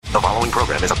following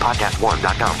program is a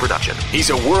podcast1.com production.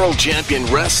 He's a world champion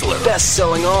wrestler,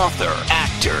 best-selling author,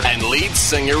 actor, and lead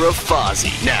singer of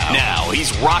Fozzy. Now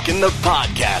he's rocking the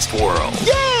podcast world.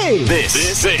 Yay!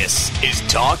 This is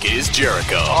Talk is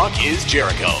Jericho. Talk is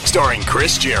Jericho, starring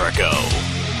Chris Jericho.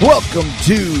 Welcome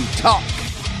to Talk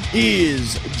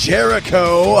is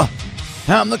Jericho.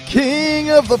 I'm the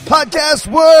king of the podcast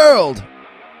world,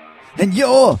 and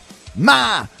you're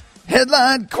my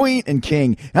headline queen and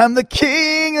king. I'm the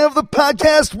king of the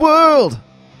podcast world.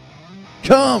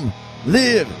 Come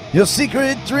live your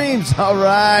secret dreams. All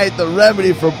right, the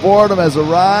remedy for boredom has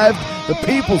arrived. The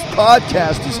People's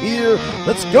Podcast is here.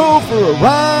 Let's go for a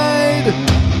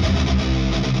ride.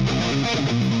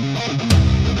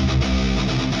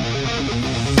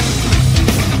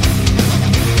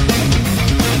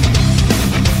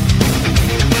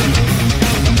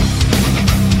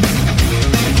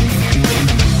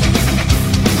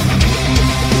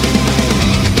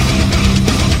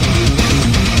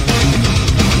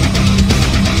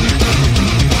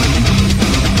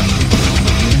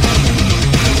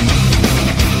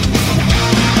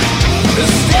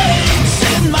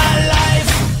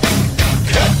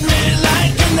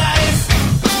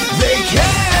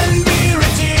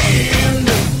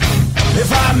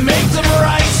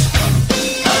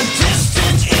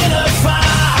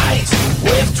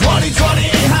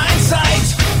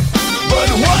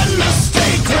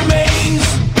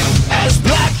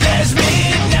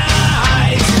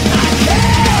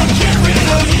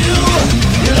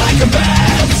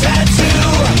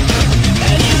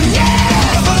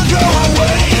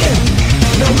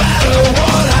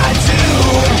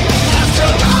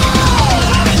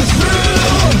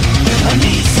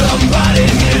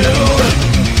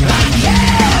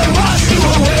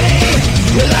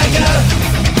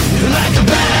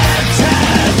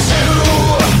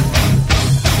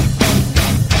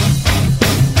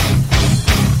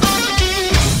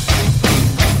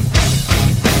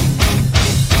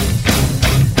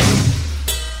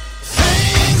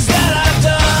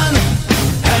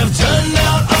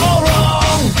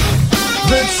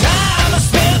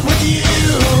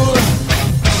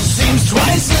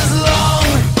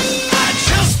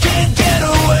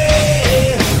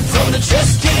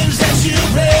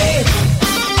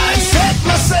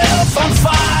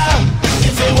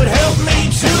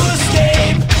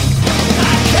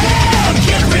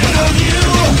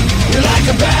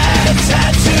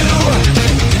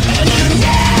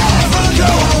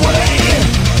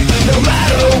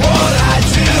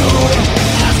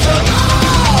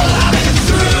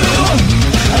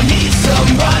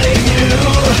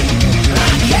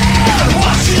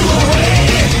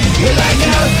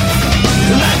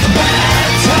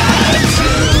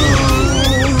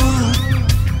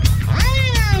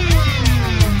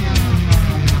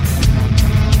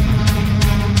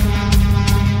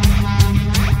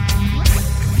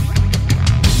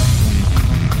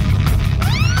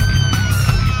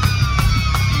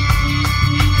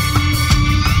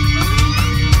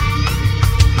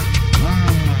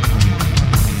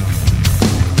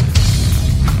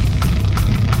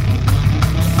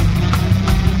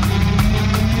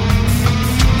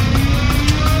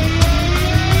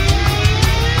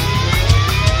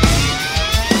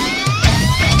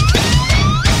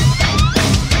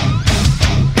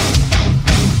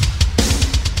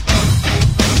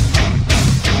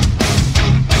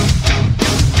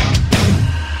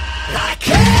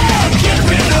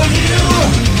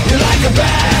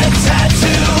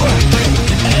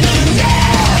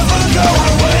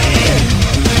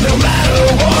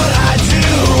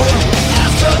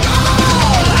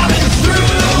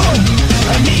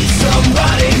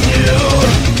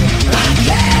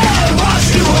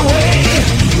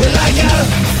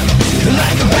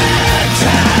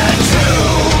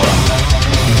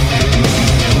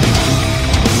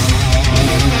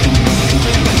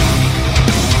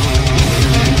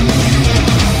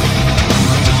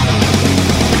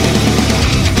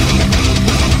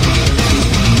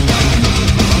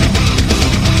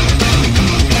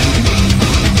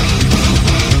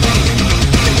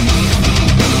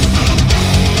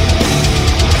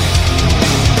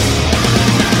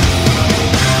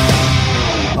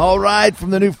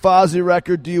 From the new Fozzy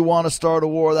record, Do You Want to Start a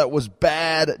War? That was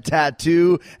Bad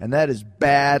Tattoo, and that is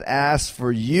badass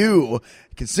for you.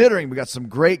 Considering we got some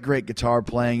great guitar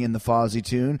playing in the Fozzy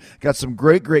tune, got some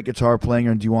great guitar playing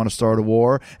on Do You Want to Start a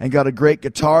War, and got a great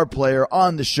guitar player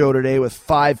on the show today with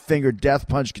Five Finger Death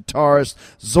Punch guitarist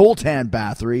Zoltan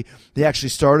Bathory. They actually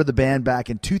started the band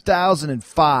back in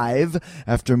 2005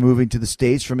 after moving to the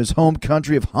States from his home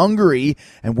country of Hungary,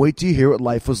 and wait till you hear what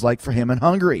life was like for him in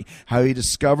Hungary, how he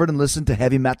discovered and listened to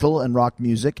heavy metal and rock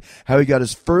music, how he got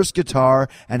his first guitar,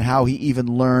 and how he even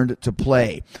learned to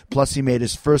play. Plus, he made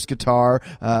his first guitar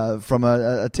from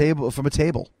a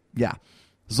table. Yeah.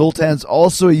 Zoltan's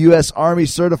also a U.S. Army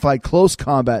certified close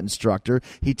combat instructor.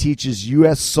 He teaches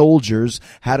U.S. soldiers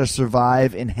how to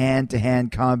survive in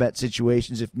hand-to-hand combat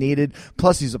situations if needed.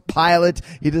 Plus, he's a pilot.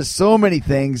 He does so many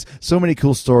things, so many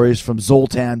cool stories from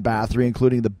Zoltan Bathory,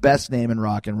 including the best name in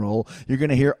rock and roll. You're going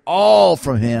to hear all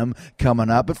from him coming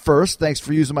up. But first, thanks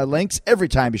for using my links every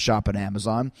time you shop at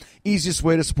Amazon. Easiest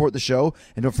way to support the show.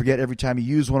 And don't forget, every time you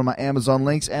use one of my Amazon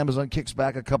links, Amazon kicks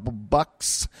back a couple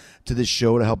bucks to this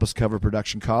show to help us cover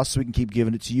production costs so we can keep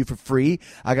giving it to you for free.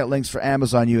 I got links for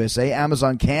Amazon USA,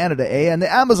 Amazon Canada, and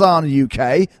the Amazon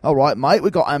UK. All right, mate, we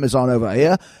got Amazon over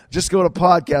here. Just go to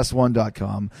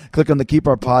podcast1.com, click on the Keep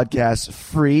Our Podcast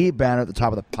Free banner at the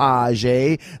top of the page,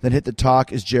 then hit the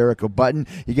Talk is Jericho button.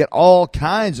 You get all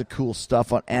kinds of cool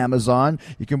stuff on Amazon.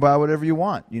 You can buy whatever you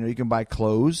want. You know, you can buy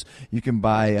clothes, you can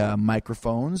buy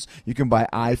microphones, you can buy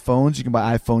iPhones, you can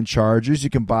buy iPhone chargers,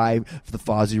 you can buy the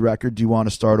Fozzy record, Do You Want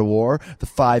to Start a War, the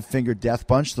 5-Finger Death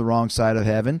Punch, The Wrong Side of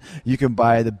Heaven. You can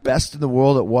buy the best in the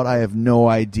world at What I Have No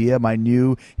Idea, my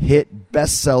new hit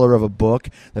bestseller of a book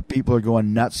that people are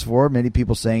going nuts for. Many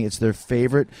people saying it's their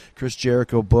favorite Chris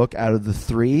Jericho book out of the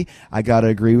 3. I got to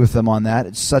agree with them on that.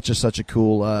 It's such a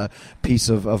cool piece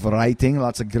of writing.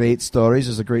 Lots of great stories.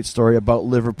 There's a great story about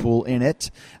Liverpool in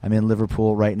it. I'm in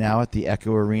Liverpool right now at the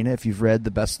Echo Arena. If you've read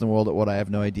The Best in the World at What I Have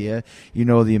No Idea, you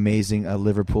know the amazing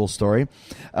Liverpool story.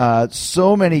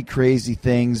 So many crazy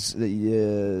things.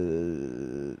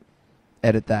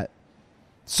 Edit that.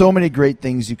 So many great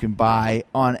things you can buy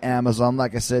on Amazon.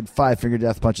 Like I said, 5-Finger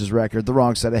Death Punch's record, The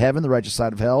Wrong Side of Heaven, The Righteous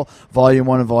Side of Hell, Volume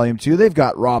 1 and Volume 2. They've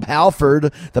got Rob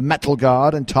Halford, the Metal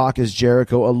God and Talk is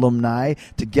Jericho alumni,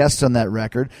 to guest on that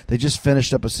record. They just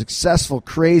finished up a successful,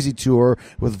 crazy tour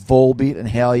with Volbeat and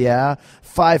Hell Yeah.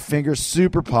 5-Finger,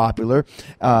 super popular.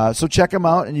 So check them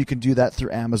out, and you can do that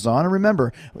through Amazon. And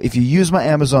remember, if you use my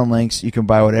Amazon links, you can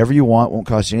buy whatever you want. Won't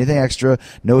cost you anything extra.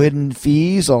 No hidden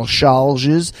fees, all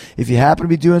charges. If you happen to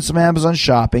be doing some Amazon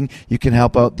shopping, you can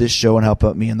help out this show and help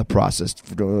out me in the process.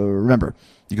 Remember,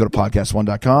 you go to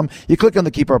podcast1.com, you click on the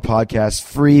Keep Our Podcast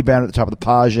Free banner at the top of the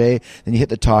page, then you hit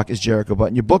the Talk is Jericho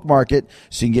button. You bookmark it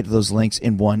so you can get to those links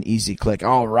in one easy click.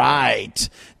 All right,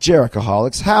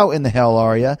 Jerichoholics, how in the hell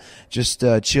are you? Just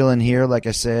chilling here, like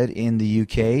I said, in the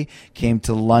UK. Came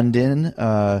to London,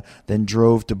 then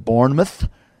drove to Bournemouth,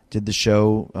 did the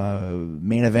show,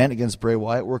 main event against Bray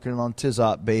Wyatt, working on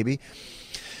Tizop, baby.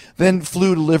 Then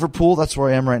flew to Liverpool. That's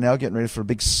where I am right now, getting ready for a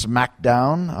big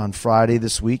SmackDown on Friday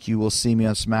this week. You will see me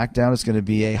on SmackDown. It's going to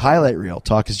be a highlight reel.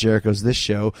 Talk is Jericho's this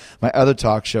show. My other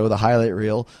talk show, the highlight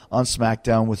reel, on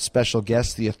SmackDown with special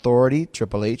guests, The Authority,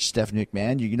 Triple H, Stephanie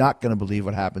McMahon. You're not going to believe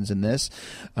what happens in this.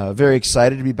 Very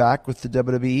excited to be back with the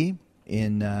WWE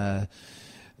in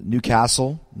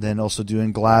Newcastle, then also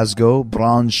doing Glasgow,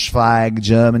 Braunschweig,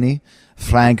 Germany,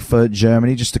 Frankfurt,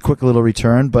 Germany. Just a quick little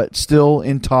return, but still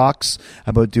in talks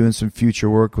about doing some future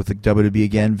work with the WWE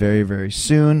again very, very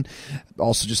soon.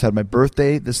 Also just had my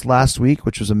birthday this last week,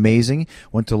 which was amazing.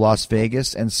 Went to Las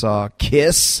Vegas and saw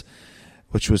Kiss,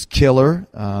 which was killer,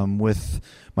 with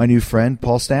my new friend,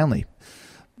 Paul Stanley.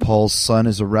 Paul's son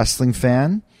is a wrestling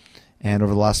fan, and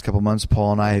over the last couple months,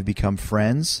 Paul and I have become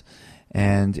friends,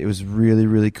 and it was really,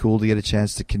 really cool to get a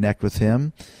chance to connect with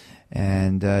him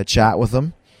and chat with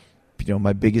him. You know,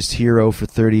 my biggest hero for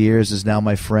 30 years is now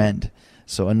my friend.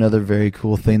 So another very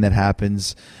cool thing that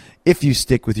happens if you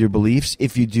stick with your beliefs,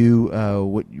 if you do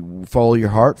follow your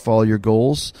heart, follow your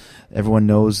goals. Everyone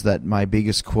knows that my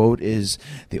biggest quote is,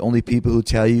 the only people who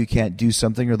tell you can't do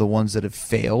something are the ones that have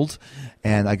failed.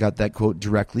 And I got that quote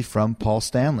directly from Paul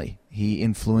Stanley. He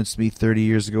influenced me 30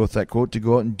 years ago with that quote to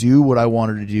go out and do what I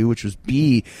wanted to do, which was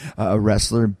be a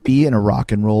wrestler, be in a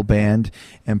rock and roll band.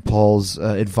 And Paul's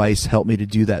advice helped me to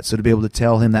do that. So to be able to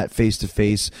tell him that face to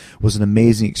face was an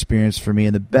amazing experience for me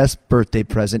and the best birthday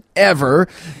present ever.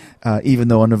 Even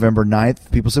though on November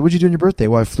 9th, people said, what'd you do on your birthday?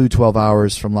 Well, I flew 12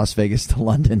 hours from Las Vegas to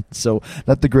London. So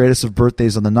not the greatest of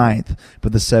birthdays on the 9th,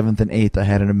 but the 7th and 8th, I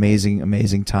had an amazing,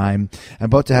 amazing time. I'm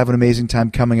about to have an amazing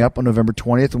time coming up on November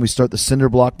 20th when we start the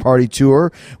Cinderblock Party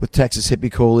Tour with Texas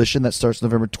Hippie Coalition. That starts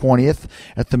November 20th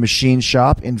at the Machine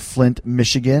Shop in Flint,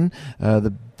 Michigan.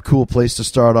 The cool place to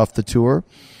start off the tour.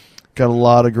 Got a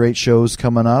lot of great shows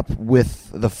coming up,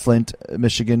 with the Flint,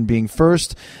 Michigan being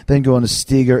first, then going to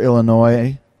Steger,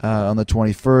 Illinois, on the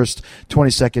 21st,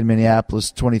 22nd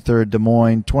Minneapolis, 23rd Des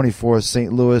Moines, 24th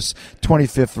St. Louis,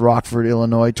 25th Rockford,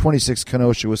 Illinois, 26th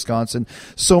Kenosha, Wisconsin.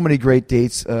 So many great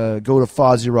dates. Go to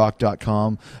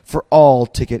FozzyRock.com for all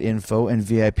ticket info and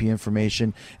VIP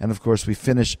information. And, of course, we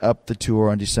finish up the tour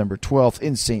on December 12th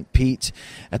in St. Pete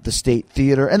at the State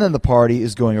Theater. And then the party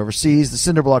is going overseas. The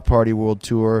Cinderblock Party World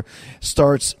Tour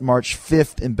starts March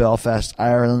 5th in Belfast,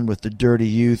 Ireland with the Dirty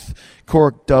Youth,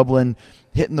 Cork, Dublin,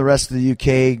 hitting the rest of the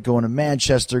UK, going to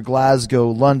Manchester, Glasgow,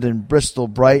 London, Bristol,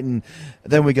 Brighton.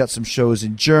 Then we got some shows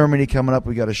in Germany coming up.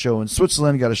 We got a show in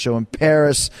Switzerland, got a show in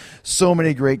Paris. So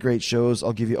many great shows.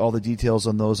 I'll give you all the details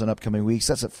on those in upcoming weeks.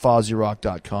 That's at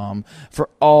FozzyRock.com for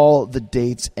all the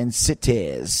dates and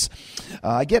cities.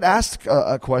 I get asked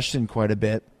a question quite a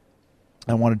bit.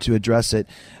 I wanted to address it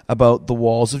about the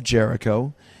Walls of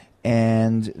Jericho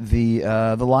and the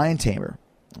Lion Tamer.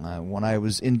 When I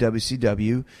was in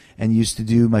WCW and used to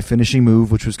do my finishing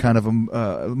move, which was kind of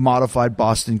a modified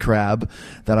Boston Crab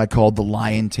that I called the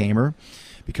Lion Tamer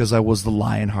because I was the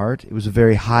Lionheart. It was a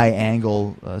very high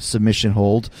angle submission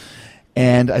hold.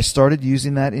 And I started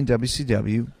using that in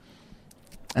WCW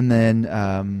and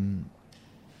then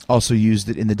also used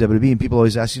it in the WWE. And people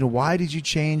always ask, why did you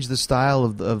change the style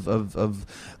of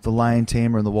the Lion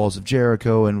Tamer and the Walls of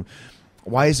Jericho, and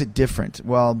why is it different?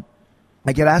 Well,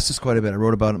 I get asked this quite a bit. I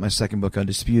wrote about it in my second book,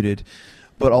 Undisputed,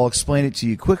 but I'll explain it to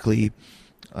you quickly.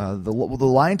 The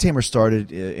Lion Tamer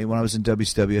started when I was in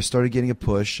WCW. I started getting a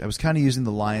push. I was kind of using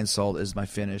the Lion Salt as my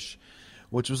finish,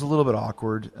 which was a little bit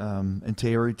awkward. And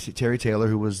Terry Taylor,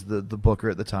 who was the booker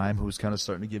at the time, who was kind of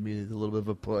starting to give me a little bit of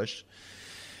a push,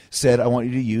 said, I want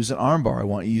you to use an armbar. I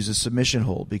want you to use a submission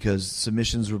hold because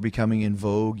submissions were becoming in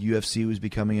vogue. UFC was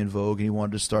becoming in vogue, and he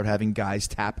wanted to start having guys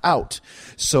tap out.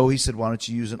 So he said, why don't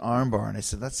you use an armbar? And I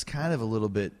said, that's kind of a little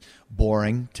bit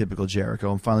boring, typical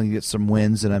Jericho. I'm finally going to get some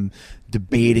wins, and I'm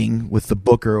debating with the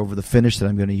booker over the finish that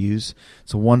I'm going to use.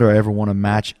 It's a wonder I ever won a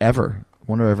match ever.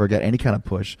 Wonder if I ever got any kind of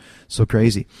push. So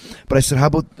crazy. But I said, how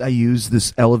about I use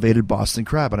this elevated Boston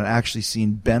Crab? And I'd actually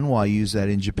seen Benoit use that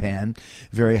in Japan.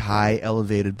 Very high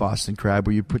elevated Boston Crab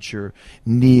where you put your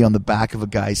knee on the back of a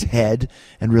guy's head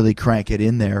and really crank it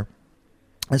in there.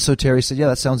 And so Terry said, yeah,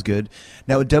 that sounds good.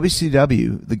 Now at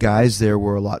WCW, the guys there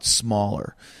were a lot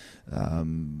smaller.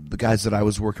 The guys that I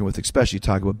was working with, especially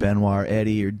talk about Benoit or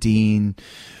Eddie or Dean,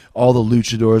 all the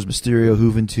luchadors, Mysterio,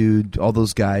 Juventud, all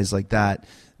those guys like that.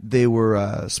 They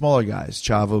were smaller guys,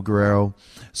 Chavo, Guerrero.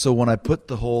 So when I put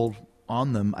the hold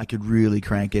on them, I could really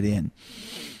crank it in.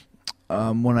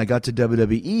 When I got to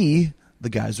WWE, the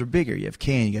guys were bigger. You have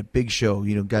Kane, you got Big Show,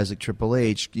 guys like Triple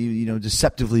H,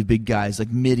 deceptively big guys like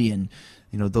Mideon,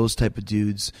 those type of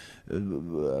dudes,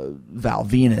 Val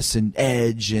Venus and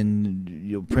Edge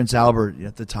and Prince Albert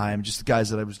at the time, just the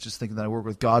guys that I was just thinking that I worked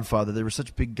with, Godfather. They were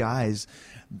such big guys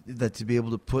that to be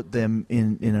able to put them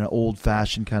in an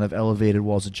old-fashioned kind of elevated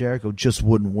Walls of Jericho just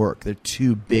wouldn't work. They're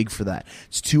too big for that.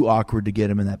 It's too awkward to get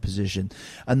them in that position.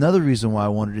 Another reason why I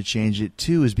wanted to change it,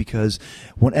 too, is because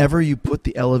whenever you put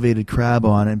the elevated crab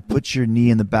on and put your knee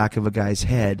in the back of a guy's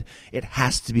head, it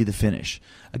has to be the finish.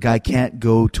 A guy can't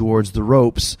go towards the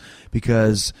ropes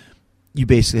because you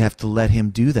basically have to let him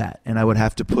do that. And I would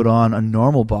have to put on a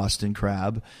normal Boston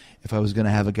Crab if I was going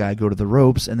to have a guy go to the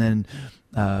ropes, and then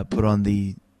put on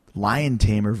the Lion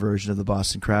Tamer version of the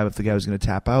Boston Crab if the guy was going to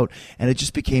tap out. And it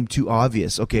just became too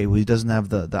obvious. Okay, well, he doesn't have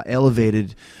the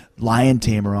elevated Lion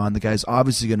Tamer on. The guy's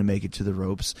obviously going to make it to the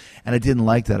ropes. And I didn't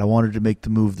like that. I wanted to make the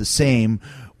move the same,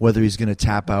 whether he's going to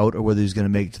tap out or whether he's going to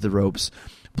make it to the ropes.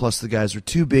 Plus, the guys were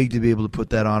too big to be able to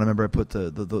put that on. I remember I put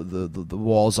the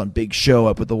walls on Big Show.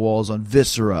 I put the walls on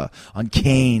Viscera, on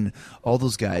Kane, all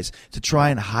those guys. To try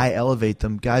and high elevate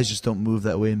them, guys just don't move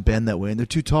that way and bend that way. And they're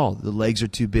too tall. The legs are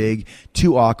too big,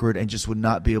 too awkward, and just would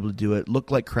not be able to do it.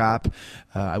 Looked like crap.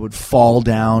 I would fall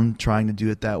down trying to do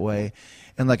it that way.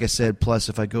 And like I said, plus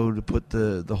if I go to put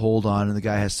the hold on and the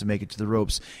guy has to make it to the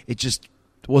ropes, it just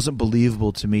wasn't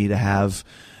believable to me to have...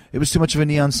 It was too much of a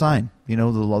neon sign. The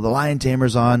Lion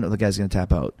Tamer's on, the guy's going to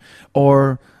tap out.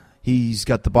 Or he's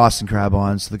got the Boston Crab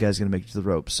on, so the guy's going to make it to the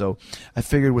ropes. So I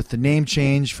figured with the name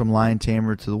change from Lion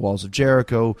Tamer to the Walls of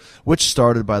Jericho, which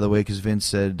started, by the way, because Vince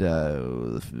said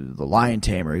the Lion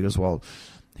Tamer. He goes,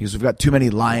 we've got too many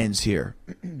lions here.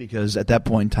 Because at that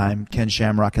point in time, Ken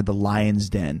Shamrock had the Lion's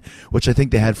Den, which I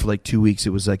think they had for like 2 weeks. It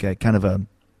was like a kind of a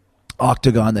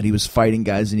octagon that he was fighting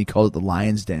guys, and he called it the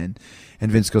Lion's Den.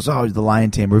 And Vince goes, the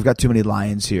Lion Tamer. We've got too many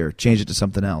lions here. Change it to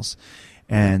something else.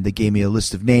 And they gave me a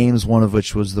list of names, one of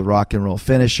which was the Rock and Roll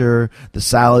Finisher, the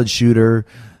Salad Shooter,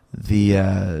 the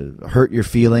Hurt Your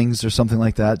Feelings or something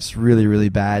like that. It's really, really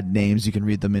bad names. You can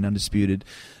read them in Undisputed.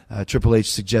 Triple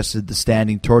H suggested the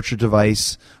standing torture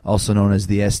device, also known as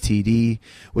the STD,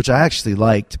 which I actually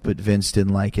liked, but Vince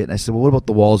didn't like it. And I said, well, what about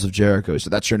the Walls of Jericho? He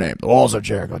said, that's your name, the Walls of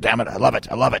Jericho. Damn it, I love it,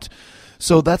 I love it.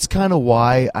 So that's kind of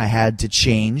why I had to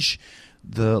change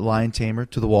the Lion Tamer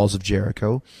to the Walls of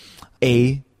Jericho.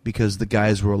 A, because the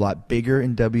guys were a lot bigger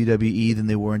in WWE than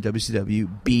they were in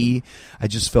WCW. B, I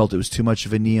just felt it was too much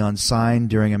of a neon sign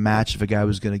during a match if a guy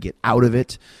was going to get out of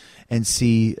it. And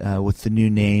C, with the new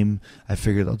name, I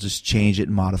figured I'll just change it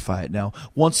and modify it. Now,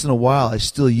 once in a while, I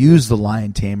still use the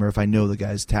Lion Tamer if I know the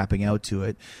guy's tapping out to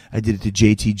it. I did it to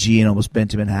JTG and almost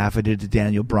bent him in half. I did it to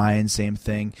Daniel Bryan, same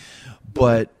thing.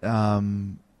 But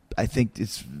I think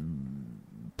it's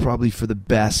probably for the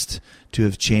best to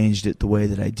have changed it the way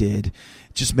that I did.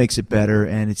 It just makes it better,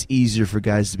 and it's easier for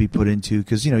guys to be put into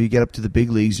because, you get up to the big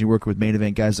leagues and you work with main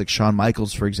event guys like Shawn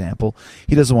Michaels, for example.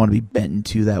 He doesn't want to be bent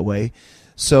into that way.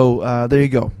 So there you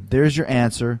go. There's your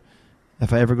answer.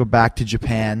 If I ever go back to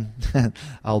Japan,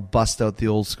 I'll bust out the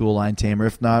old school Lion Tamer.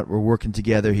 If not, we're working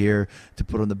together here to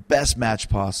put on the best match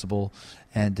possible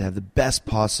and to have the best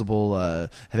possible, have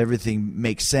everything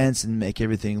make sense and make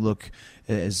everything look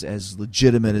as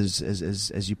legitimate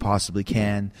as you possibly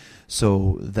can.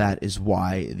 So that is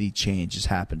why the change has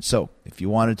happened. So if you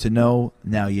wanted to know,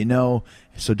 now you know.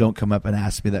 So don't come up and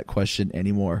ask me that question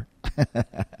anymore.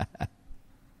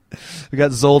 We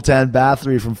got Zoltan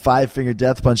Bathory from Five Finger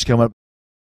Death Punch coming up.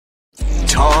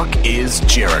 Talk is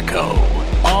Jericho.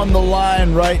 On the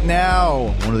line right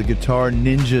now, one of the guitar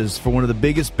ninjas for one of the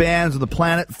biggest bands on the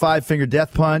planet, Five Finger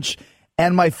Death Punch,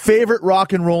 and my favorite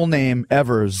rock and roll name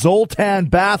ever, Zoltan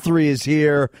Bathory is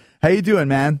here. How you doing,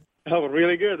 man? Oh,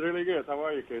 really good, really good. How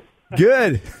are you, Chris?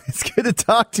 Good. It's good to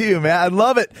talk to you, man. I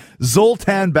love it.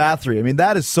 Zoltan Bathory. I mean,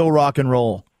 that is so rock and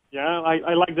roll. Yeah,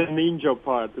 I like the ninja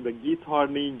part, the guitar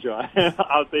ninja.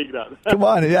 I'll take that. Come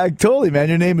on. Yeah, totally, man.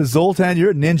 Your name is Zoltan.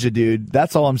 You're a ninja, dude.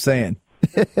 That's all I'm saying.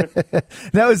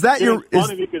 Now, is that your... It's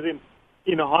funny because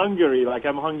in Hungary, like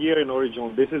I'm Hungarian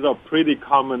original, this is a pretty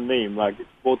common name, like it's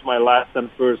both my last and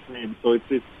first name. So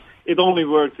it only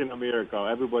works in America.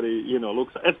 Everybody,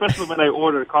 looks, especially when I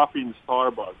order coffee in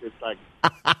Starbucks. It's like,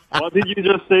 what did you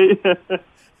just say?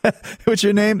 What's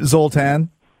your name? Zoltan.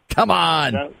 Come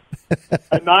on. Yeah.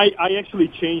 And I actually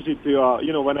changed it to,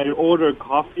 when I order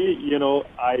coffee,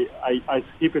 I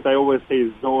skip it. I always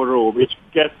say Zorro, which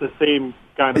gets the same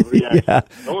kind of reaction. Yeah.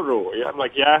 Zorro. Yeah, I'm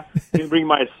like, didn't bring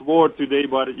my sword today,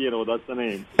 but, that's the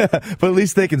name. But at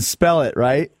least they can spell it,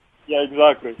 right? Yeah,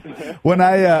 exactly. When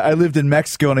I lived in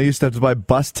Mexico and I used to have to buy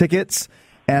bus tickets,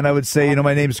 and I would say,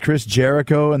 my name's Chris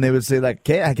Jericho, and they would say, like,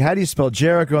 hey, how do you spell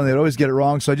Jericho? And they'd always get it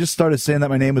wrong. So I just started saying that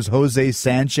my name was Jose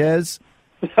Sanchez.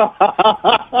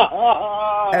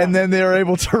 And then they were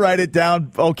able to write it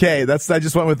down. Okay, I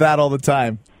just went with that all the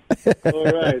time. All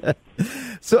right.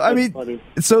 So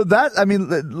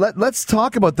let's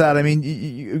talk about that. I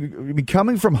mean,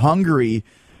 coming from Hungary,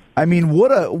 I mean,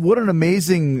 what an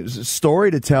amazing story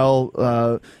to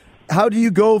tell. How do you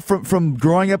go from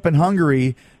growing up in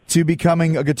Hungary to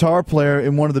becoming a guitar player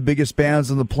in one of the biggest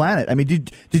bands on the planet? I mean,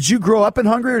 did you grow up in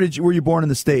Hungary, or were you born in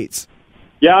the States?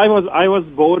 Yeah, I was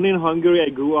born in Hungary.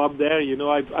 I grew up there.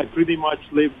 I pretty much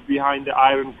lived behind the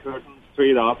Iron Curtain,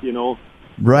 straight up.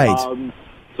 Right.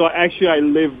 So actually, I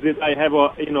lived it. I have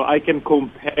I can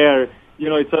compare.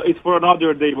 It's for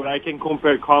another day, but I can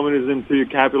compare communism to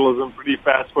capitalism pretty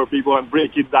fast for people and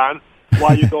break it down.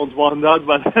 Why you don't want that,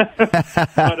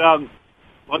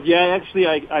 but yeah, actually,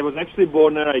 I was actually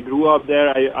born there. I grew up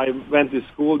there. I went to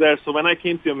school there. So when I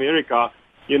came to America,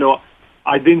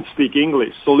 I didn't speak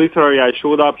English. So literally I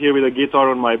showed up here with a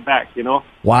guitar on my back,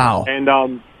 Wow.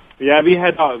 And, we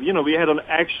had an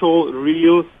actual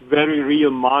very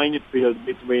real minefield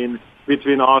between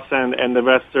us and the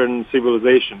Western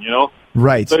civilization,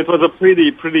 Right. So it was a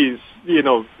pretty, crazy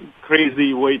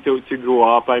way to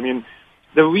grow up. I mean,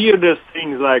 the weirdest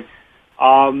things like,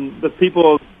 the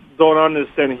people don't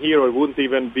understand here or wouldn't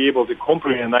even be able to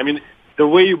comprehend. I mean, the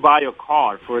way you buy a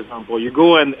car, for example, you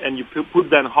go and you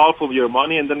put down half of your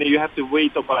money, and then you have to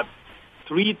wait about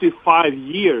 3 to 5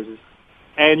 years,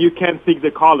 and you can't pick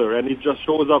the color, and it just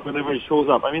shows up whenever it shows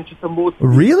up. I mean, it's just the most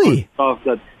really stuff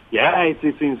that,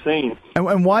 it's insane.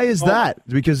 And why is that?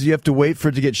 Because you have to wait for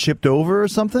it to get shipped over or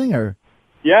something, or?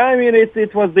 Yeah, I mean,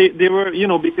 it was they were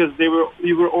because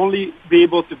we were only be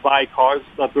able to buy cars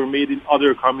that were made in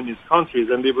other communist countries,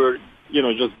 and they were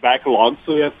just backlogged,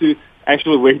 so you have to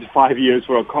actually wait 5 years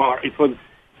for a car. It was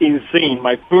insane.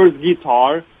 My first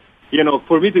guitar,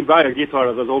 for me to buy a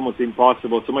guitar was almost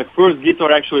impossible. So my first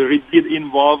guitar actually did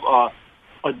involve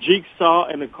a jigsaw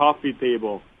and a coffee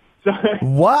table. So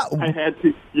What? I had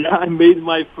to. Yeah, I made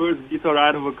my first guitar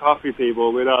out of a coffee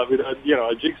table with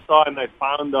a jigsaw, and I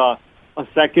found a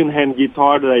second-hand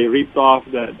guitar that I ripped off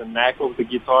the neck of the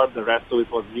guitar. The rest of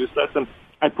it was useless, and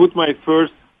I put my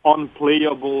first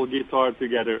unplayable guitar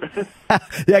together.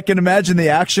 Yeah, I can imagine the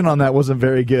action on that wasn't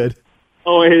very good.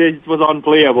 Oh, it was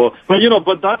unplayable.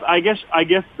 But that I guess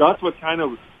that's what kind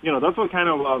of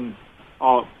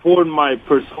formed my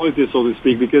personality, so to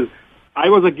speak, because I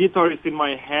was a guitarist in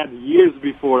my head years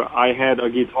before I had a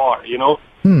guitar. So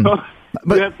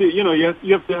But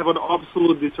you have to have an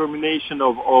absolute determination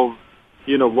of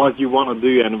what you want to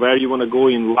do and where you want to go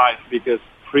in life, because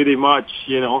pretty much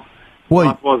well,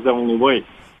 that was the only way.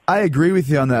 I agree with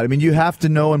you on that. I mean, you have to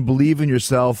know and believe in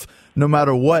yourself no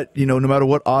matter what, no matter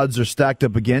what odds are stacked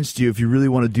up against you. If you really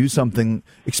want to do something,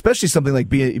 especially something like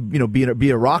be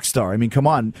a rock star. I mean, come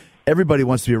on. Everybody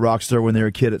wants to be a rock star when they're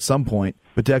a kid at some point,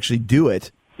 but to actually do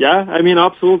it. Yeah, I mean,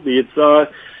 absolutely. It's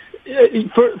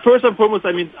first and foremost,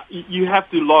 I mean, you have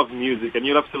to love music and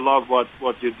you have to love what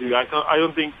you do. I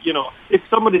don't think, if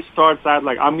somebody starts out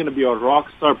like, I'm going to be a rock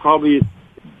star, probably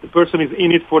the person is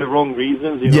in it for the wrong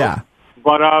reasons, Yeah.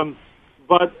 But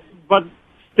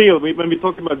still, when we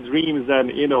talk about dreams and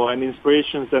and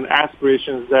inspirations and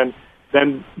aspirations,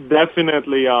 then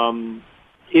definitely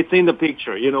it's in the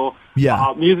picture.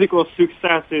 Yeah. Musical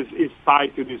success is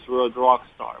tied to this word rock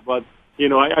star. But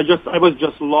I was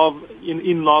just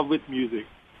in love with music.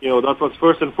 That was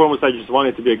first and foremost. I just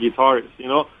wanted to be a guitarist.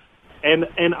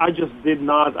 And I just did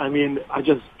not. I mean, I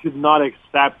just could not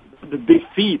accept the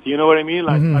defeat. You know what I mean?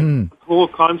 Like the whole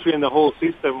country and the whole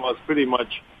system was pretty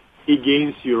much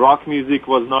against you. Rock music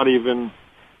was not even,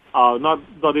 not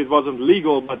that it wasn't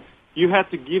legal, but you had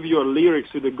to give your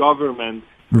lyrics to the government.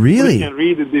 Really? You can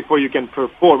read it before you can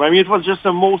perform. I mean, it was just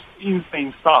the most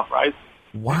insane stuff, right?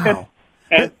 Wow.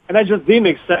 And I just didn't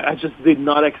accept. I just did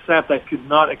not accept. I could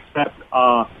not accept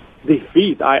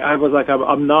defeat. I was like,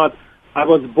 I'm not. I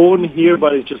was born here,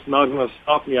 but it's just not going to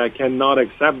stop me. I cannot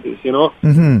accept this.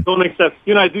 Don't accept.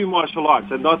 I do martial arts,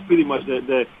 and that's pretty much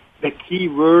the key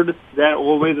word there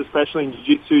always, especially in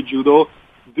jiu-jitsu, judo.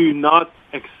 Do not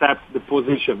accept the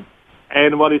position.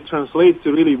 And what it translates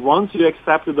to really, once you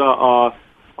accepted you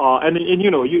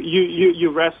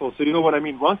wrestle, so you know what I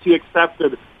mean. Once you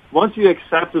accepted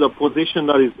a position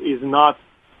that is not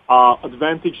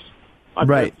advantageous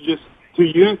to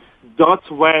you, that's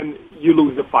when you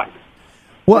lose the fight.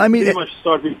 Well, I mean, pretty much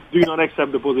start with do not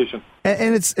accept the position,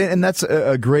 and that's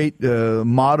a great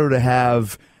motto to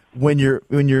have when you're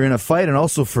in a fight, and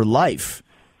also for life.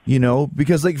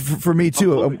 Because like for me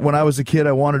too, when I was a kid,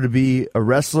 I wanted to be a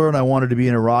wrestler and I wanted to be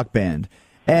in a rock band.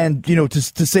 And,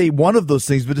 to say one of those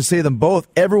things, but to say them both,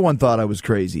 everyone thought I was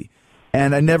crazy.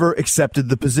 And I never accepted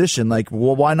the position. Like,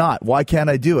 well, why not? Why can't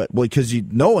I do it? Well, because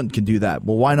no one can do that.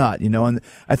 Well, why not? And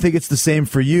I think it's the same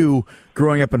for you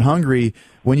growing up in Hungary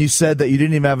when you said that you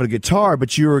didn't even have a guitar,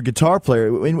 but you were a guitar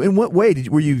player. In what way?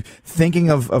 Were you thinking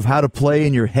of how to play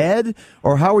in your head?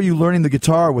 Or how were you learning the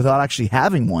guitar without actually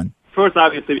having one? First,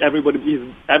 obviously,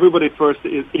 everybody first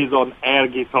is on air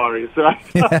guitarist, right?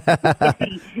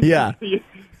 Yeah. You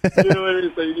know what I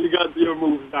mean? So you got your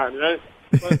moves down, right?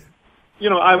 But,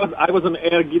 I was an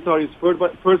air guitarist first,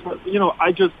 but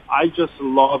I just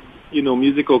loved,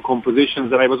 musical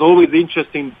compositions, and I was always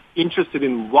interested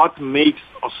in what makes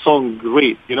a song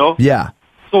great, Yeah.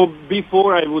 So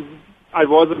before I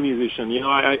was a musician,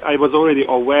 I was already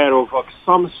aware of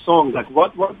some songs, like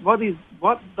what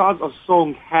does a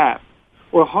song have?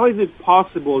 Or how is it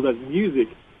possible that music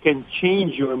can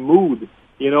change your mood,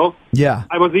 Yeah.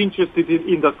 I was interested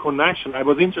in that connection. I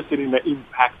was interested in the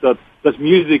impact that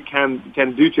music can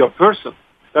do to a person.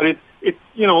 That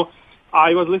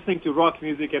I was listening to rock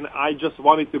music and I just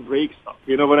wanted to break stuff.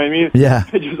 You know what I mean? Yeah.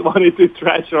 I just wanted to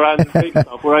thrash around and break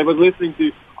stuff. Or I was listening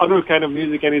to other kind of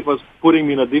music and it was putting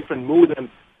me in a different mood. And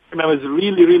I was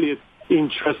really, really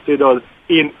interested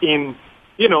in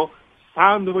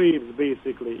sound waves,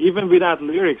 basically. Even without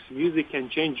lyrics, music can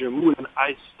change your mood. And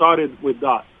I started with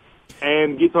that.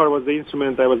 And guitar was the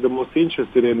instrument I was the most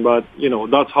interested in, but,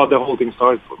 that's how the whole thing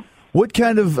started for me. What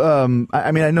kind of, I'm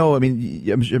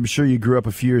sure you grew up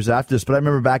a few years after this, but I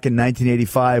remember back in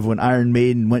 1985 when Iron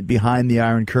Maiden went behind the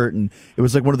Iron Curtain. It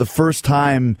was like one of the first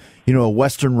time, a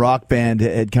Western rock band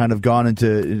had kind of gone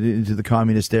into the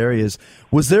communist areas.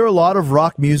 Was there a lot of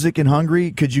rock music in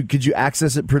Hungary? Could you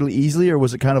access it pretty easily, or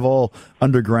was it kind of all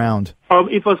underground?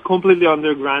 It was completely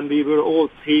underground. We were all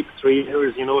tape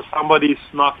traders. Somebody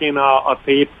snuck in a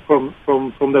tape from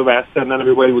the West, and then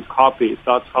everybody would copy it.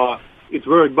 That's how it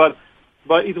worked. But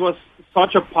it was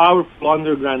such a powerful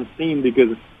underground scene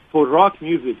because for rock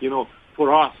music,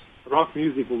 for us, rock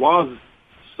music was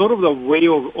sort of the way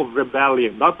of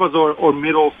rebellion. That was our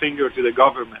middle finger to the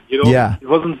government. You know, Yeah. It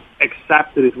wasn't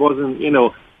accepted. It wasn't,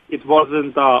 it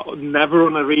wasn't never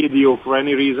on a radio for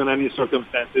any reason, any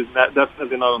circumstances.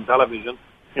 Definitely not on television.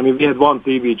 I mean, we had one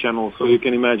TV channel, so you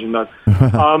can imagine that.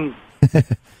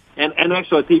 And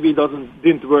actually, TV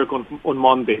didn't work on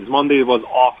Mondays. Monday was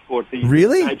off for TV.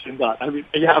 Really? Imagine that. I mean,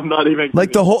 yeah, I'm not even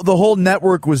Like kidding. the whole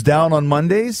network was down on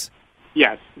Mondays?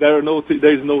 Yes, there's no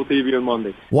TV on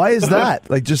Monday. Why is that?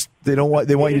 Like, just they want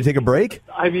you to take a break?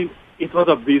 I mean, it was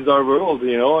a bizarre world,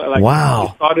 Like, Wow.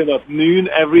 It started at noon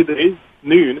every day.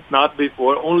 Noon, not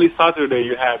before. Only Saturday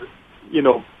you had,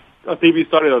 a TV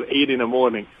started at 8 in the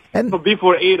morning. And- So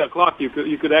before 8 o'clock, you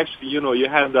could actually, you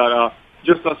had that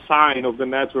just a sign of the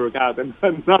network out and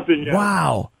nothing else.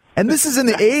 Wow. And this is in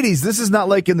the 80s. This is not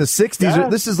like in the 60s. Yeah.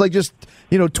 This is like just,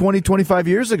 20, 25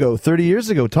 years ago, 30 years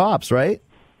ago, tops, right?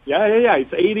 Yeah.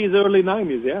 It's 80s, early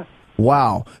 90s, yeah.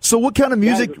 Wow. So what kind of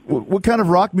music, what kind of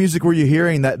rock music were you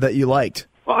hearing that you liked?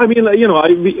 Well, I mean,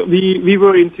 we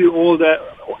were into all that.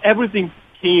 Everything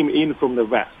came in from the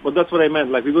West, but that's what I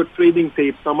meant. Like, we were trading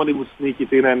tapes. Somebody would sneak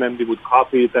it in, and then we would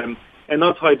copy it, and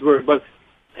that's how it worked. But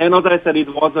and as I said, it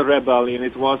was a rebellion.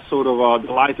 It was sort of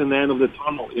the light in the end of the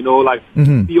tunnel.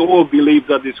 We all believe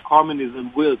that this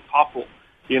communism will topple.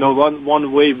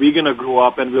 One way we're gonna grow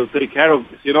up and we'll take care of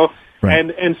this.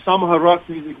 Right. And somehow rock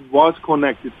music was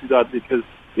connected to that because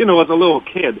as a little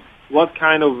kid, what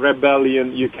kind of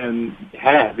rebellion you can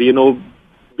have?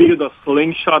 Build a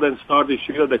slingshot and start to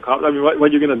shoot at the cops. I mean, what are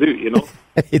you gonna do?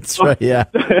 It's right, yeah.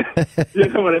 You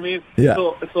know what I mean? Yeah.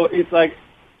 So it's like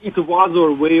it was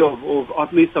our way of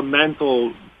at least a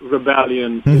mental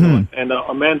rebellion, and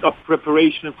a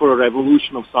preparation for a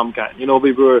revolution of some kind.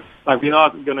 We were like, we're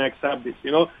not gonna accept this,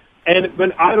 And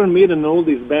when Iron Maiden and all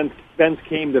these bands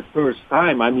came the first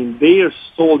time, I mean, they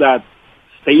sold out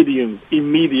stadiums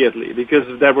immediately because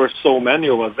there were so many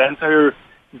of us. The entire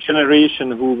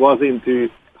generation who was into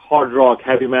hard rock,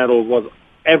 heavy metal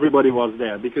everybody was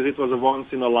there because it was a once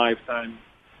in a lifetime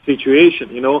situation,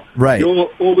 Right. You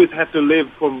always had to live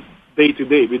from day to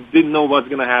day. We didn't know what's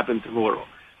going to happen tomorrow.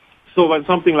 So when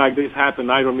something like this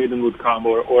happened, Iron Maiden would come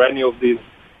or any of these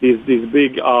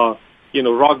big,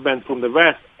 rock bands from the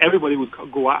West, everybody would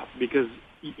go out because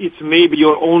it's maybe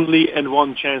your only and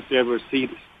one chance to ever see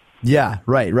this. Yeah,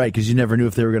 right, because you never knew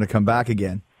if they were going to come back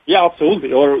again. Yeah,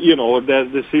 absolutely. Or,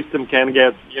 the system can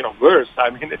get, worse. I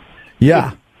mean,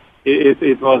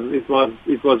 it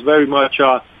was very much,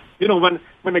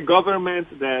 when the government,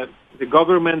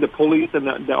 the police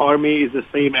and the army is the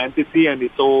same entity and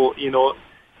it's all,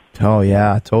 Oh,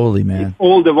 yeah, totally, man. it's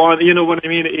all the one, you know what I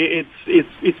mean?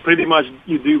 It's pretty much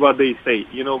you do what they say,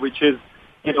 which is,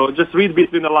 just read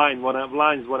between the lines what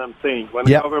I'm saying. When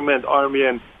the government, army,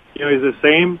 and, is the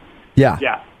same. Yeah.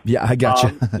 Yeah. Yeah, I got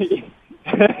you.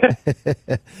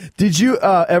 Did you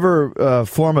ever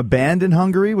form a band in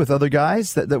Hungary with other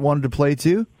guys that wanted to play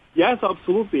too? Yes,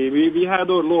 absolutely. We had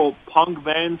our little punk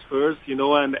bands first,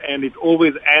 and it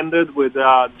always ended with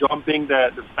jumping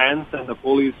the fence and the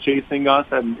police chasing us,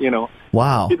 and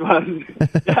Wow. it was.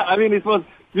 Yeah, I mean, it was.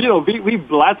 We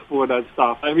bled for that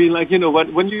stuff. I mean, like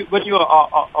when you're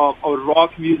a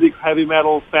rock music, heavy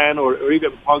metal fan, or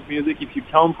even punk music, if you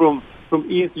come from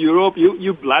East Europe,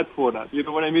 you bled for that. You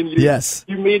know what I mean? Yes.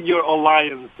 You made your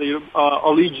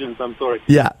allegiance. I'm sorry.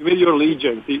 Yeah. You made your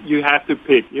allegiance. You have to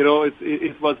pick.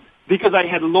 It was because I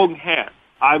had long hair.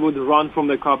 I would run from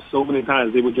the cops so many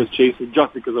times. They would just chase me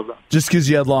just because of that. Just because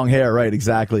you had long hair, right?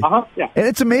 Exactly. Yeah. And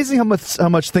it's amazing how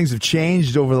much things have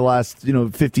changed over the last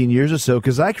 15 years or so.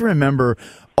 Because I can remember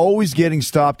always getting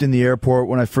stopped in the airport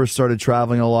when I first started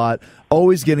traveling a lot.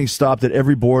 Always getting stopped at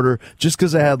every border just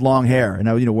because I had long hair, and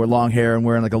I wear long hair and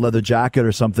wearing like a leather jacket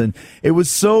or something. It was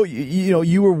so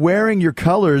you were wearing your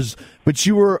colors, but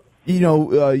you were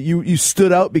you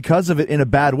stood out because of it in a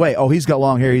bad way. Oh, he's got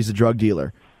long hair. He's a drug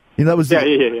dealer. That was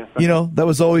yeah. That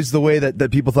was always the way that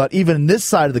people thought. Even in this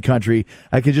side of the country,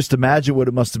 I can just imagine what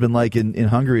it must have been like in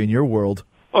Hungary in your world.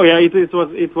 Oh yeah, it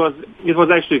was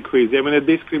actually crazy. I mean, the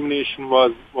discrimination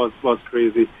was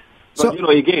crazy. But So-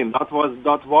 again, that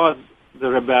was the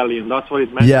rebellion. That's what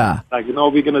it meant. Yeah. Like,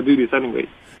 we're gonna do this anyway.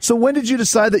 So when did you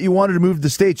decide that you wanted to move to the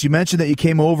States? You mentioned that you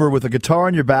came over with a guitar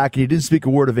on your back and you didn't speak a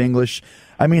word of English.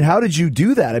 I mean, how did you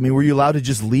do that? I mean, were you allowed to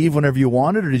just leave whenever you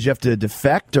wanted, or did you have to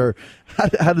defect, or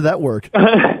how did that work?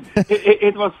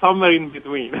 it was somewhere in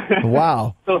between.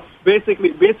 Wow. So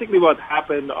basically what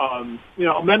happened,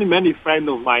 many friends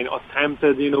of mine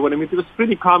attempted, what I mean? It was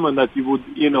pretty common that you would,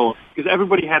 because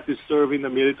everybody had to serve in the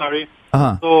military.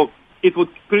 Uh-huh. So it would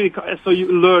so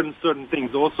you learn certain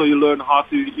things. Also, you learn how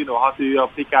to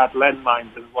pick out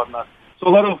landmines and whatnot. So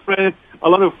a lot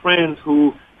of friends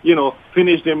who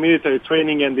finished their military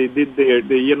training and they did their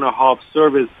year and a half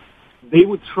service, they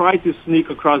would try to sneak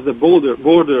across the border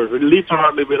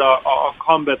literally with a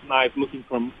combat knife looking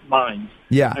for mines.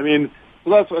 Yeah. I mean, so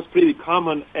that was pretty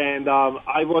common. And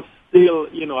I was still,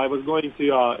 I was going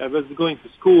to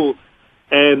school,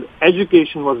 and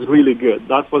education was really good.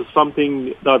 That was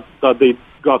something that they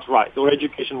got right. Our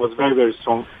education was very, very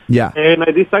strong. Yeah. And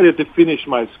I decided to finish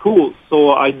my school.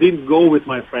 So I didn't go with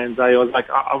my friends. I was like,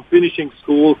 I'm finishing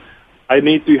school. I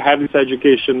need to have this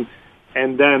education,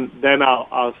 and then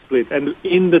I'll split. And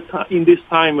in this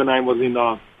time when I was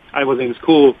in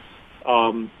school,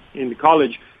 in the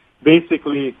college,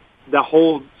 basically the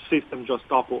whole system just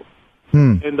toppled.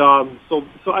 And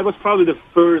so I was probably the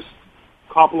first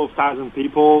couple of thousand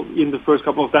people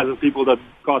that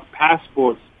got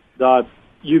passports that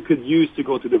you could use to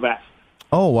go to the West.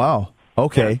 Oh wow.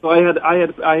 Okay. So I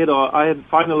had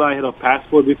a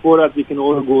passport. Before that, we can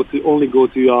only go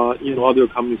to other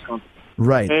communist countries.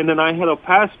 Right. And then I had a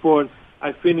passport.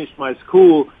 I finished my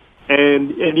school,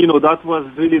 and that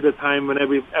was really the time when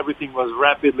everything was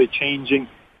rapidly changing.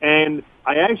 And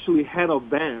I actually had a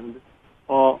band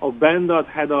that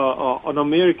had an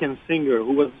American singer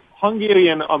who was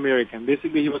Hungarian American.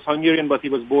 Basically, he was Hungarian, but he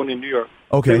was born in New York.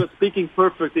 Okay. He was speaking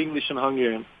perfect English and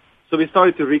Hungarian. So we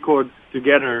started to record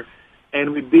together,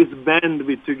 and with this band,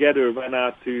 we together went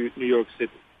out to New York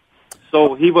City.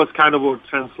 So he was kind of a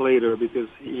translator because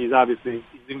his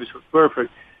English was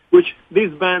perfect, which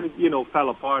this band, fell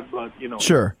apart, but,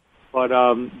 Sure. But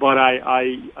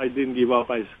I didn't give up.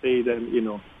 I stayed,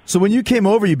 and, So when you came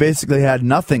over, you basically had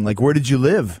nothing. Like, where did you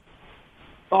live?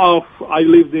 Oh, I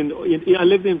lived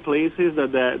in places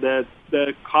that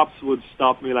the cops would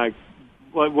stop me like,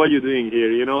 what are you doing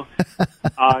here? You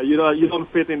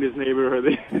don't fit in this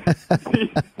neighborhood.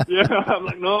 I'm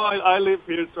like, no, I live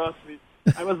here. Trust me.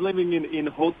 I was living in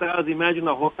hotels. Imagine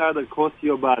a hotel that costs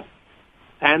you about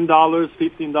 $10,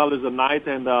 $15 a night,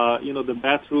 and the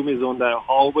bathroom is on the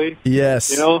hallway.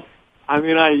 Yes. I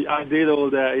mean, I did all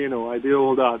that, I did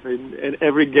all that. In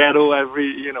every ghetto,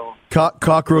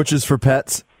 Cockroaches for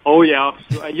pets. Oh, yeah.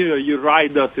 You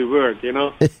ride that to work, I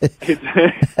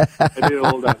did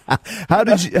all that.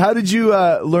 How did you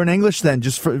learn English then?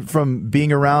 Just from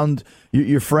being around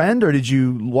your friend, or did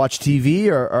you watch TV,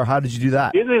 or how did you do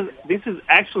that? This is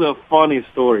actually a funny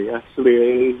story, actually.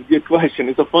 It's a good question.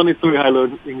 It's a funny story how I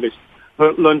learned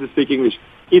to speak English.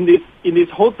 In this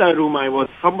hotel room,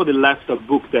 somebody left a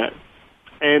book there.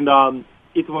 And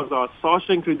it was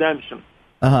Shawshank Redemption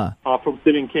from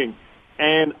Stephen King.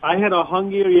 And I had a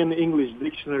Hungarian English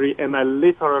dictionary, and I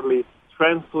literally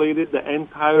translated the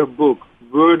entire book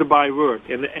word by word.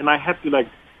 And I had to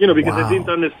because I didn't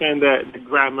understand the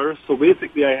grammar. So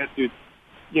basically I had to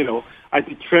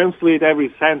translate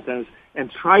every sentence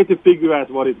and try to figure out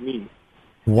what it means.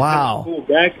 Wow. Go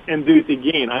back and do it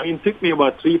again. I mean, it took me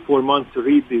about 3-4 months to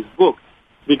read this book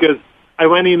because I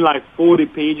went in 40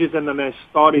 pages, and then I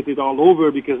started it all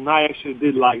over because I actually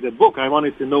did like the book. I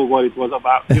wanted to know what it was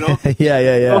about,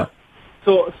 Yeah.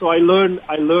 So I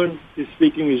learned to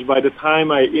speak English. By the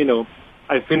time I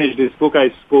finished this book,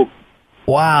 I spoke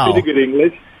pretty good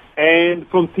English. And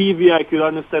from TV, I could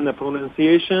understand the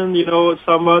pronunciation,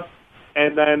 somewhat.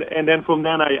 And then from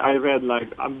then, I read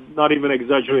I'm not even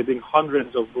exaggerating,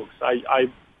 hundreds of books.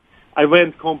 I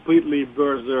went completely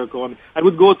berserk on. I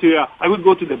would go to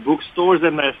the bookstores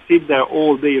and I sit there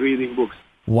all day reading books.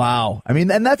 Wow. I mean,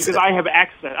 and that's because I have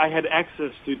access. I had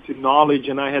access to knowledge,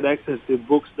 and I had access to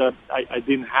books that I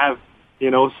didn't have.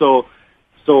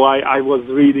 So I was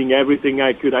reading everything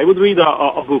I could. I would read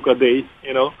a book a day.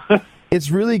 It's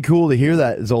really cool to hear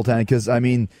that, Zoltan, because I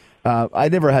mean, I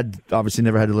obviously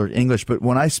never had to learn English, but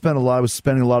when I was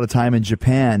spending a lot of time in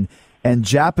Japan. And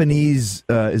Japanese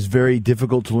is very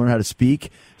difficult to learn how to speak.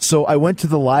 So I went to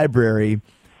the library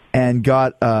and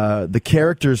got the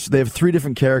characters. They have 3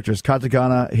 different characters: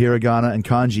 katakana, hiragana, and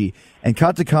kanji. And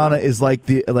katakana is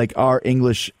like our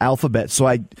English alphabet. So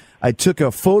I took a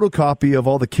photocopy of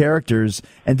all the characters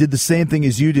and did the same thing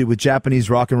as you did with Japanese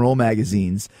rock and roll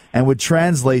magazines, and would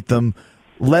translate them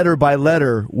letter by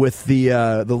letter with the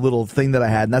little thing that I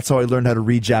had, and that's how I learned how to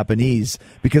read Japanese,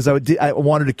 because I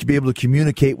wanted to be able to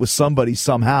communicate with somebody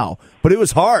somehow, but it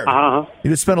was hard.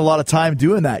 You just spend a lot of time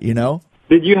doing that,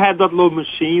 Did you have that little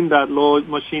machine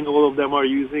all of them are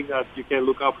using that you can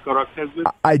look up characters with?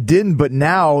 I didn't, but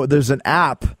now there's an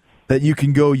app that you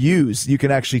can go use. You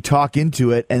can actually talk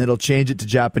into it, and it'll change it to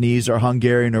Japanese or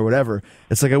Hungarian or whatever.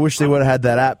 It's like I wish they would have had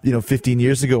that app, 15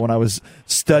 years ago when I was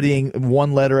studying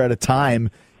one letter at a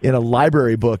time in a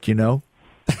library book,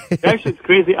 Actually, it's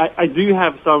crazy. I do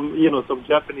have some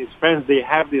Japanese friends. They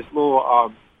have this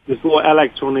this little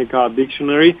electronic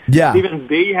dictionary. Yeah. Even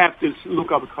they have to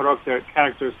look up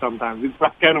characters sometimes. It's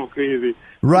kind of crazy.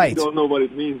 Right. They don't know what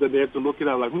it means, and they have to look it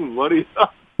up like, what is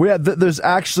that? Well, yeah, there's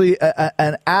actually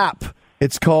an app.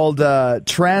 It's called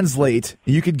Translate.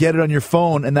 You could get it on your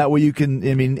phone, and that way you can,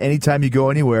 I mean, anytime you go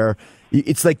anywhere,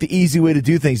 it's like the easy way to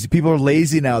do things. People are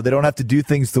lazy now. They don't have to do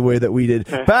things the way that we did.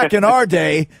 Back in our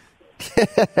day.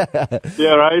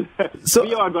 Yeah, right? So,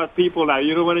 we are that people now.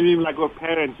 You know what I mean? Like our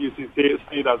parents used to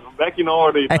say that. Back in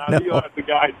our day, now we are the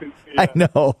guys who say that.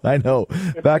 I know.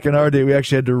 Back in our day, we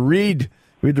actually had to read.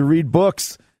 We had to read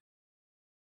books.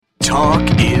 Talk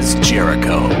is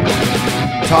Jericho.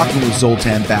 Talking with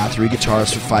Zoltan Bathory,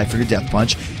 guitarist for Five Finger Death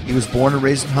Punch. He was born and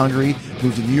raised in Hungary,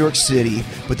 moved to New York City,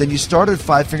 but then you started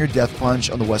Five Finger Death Punch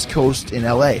on the West Coast in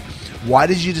L.A. Why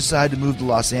did you decide to move to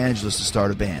Los Angeles to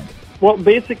start a band? Well,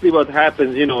 basically what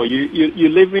happens, you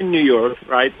live in New York,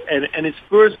 right? And it's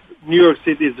first, New York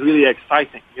City is really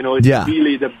exciting. It's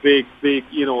really the big,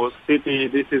 city.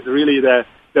 This is really the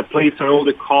place where all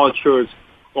the cultures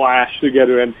clash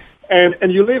together.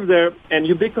 And you live there, and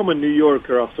you become a New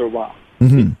Yorker after a while.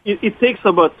 Mm-hmm. It takes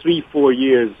about 3-4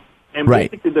 years. And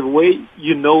basically the way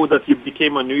you know that you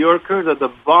became a New Yorker, that the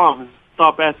bums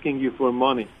stop asking you for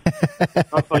money.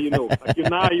 That's how you know. Like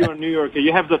now you're a New Yorker.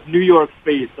 You have that New York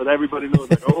face that everybody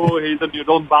knows. Like, oh, you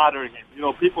don't bother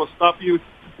him. People stop you.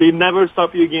 They never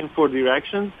stop you again for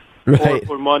directions or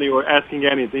for money or asking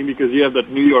anything because you have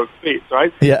that New York face,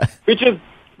 right? Yeah.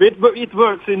 It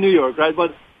works in New York, right?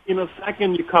 But in a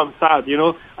second you come south,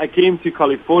 I came to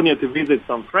California to visit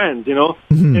some friends,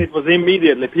 Mm-hmm. and it was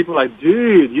immediately people like,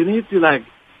 dude, you need to like,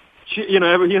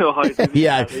 how it is.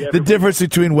 Yeah, the difference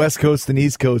between West Coast and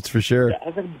East Coast for sure. Yeah, I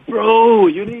was like, bro,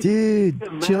 you need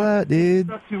to chill out, dude.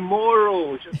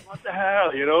 Tomorrow, just what the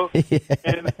hell, Yeah.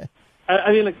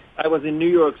 And I was in New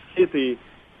York City,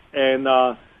 and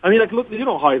look, you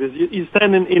know how it is. You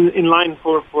stand in line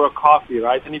for a coffee,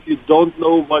 right? And if you don't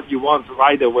know what you want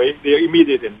right away, they're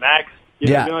immediately next. They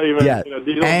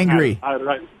don't angry.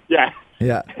 Right? Yeah.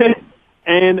 Yeah.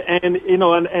 And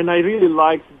I really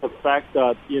liked the fact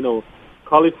that,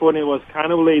 California was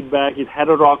kind of laid back. It had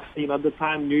a rock scene at the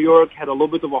time. New York had a little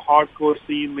bit of a hardcore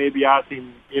scene, maybe out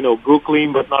in,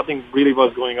 Brooklyn, but nothing really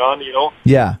was going on,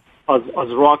 Yeah. as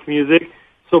rock music.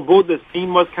 So both the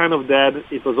scene was kind of dead.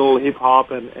 It was all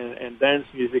hip-hop and dance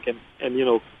music and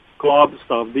club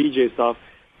stuff, DJ stuff.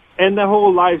 And the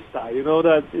whole lifestyle,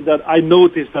 that I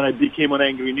noticed that I became an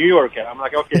angry New Yorker. I'm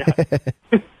like, okay,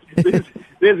 this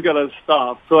is gonna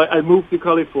stop. So I moved to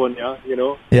California,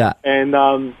 Yeah.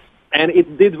 And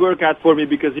it did work out for me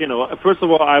because, first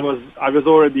of all, I was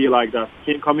already like that.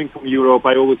 Coming from Europe,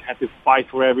 I always had to fight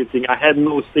for everything. I had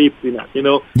no safety net,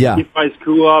 Yeah. If I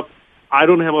screw up, I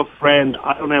don't have a friend.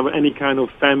 I don't have any kind of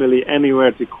family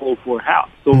anywhere to call for help.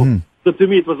 So, So to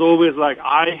me, it was always like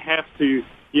I have to,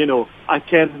 I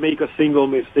can't make a single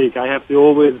mistake. I have to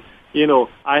always,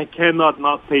 I cannot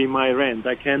not pay my rent.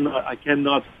 I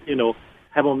cannot,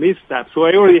 have a misstep. So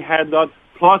I already had that.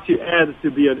 Plus, you add to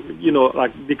be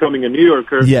like becoming a New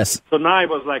Yorker. Yes. So now I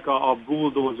was like a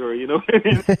bulldozer.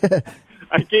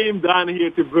 I came down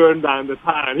here to burn down the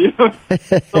town.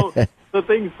 So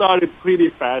things started pretty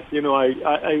fast.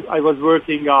 I was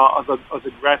working as a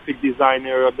graphic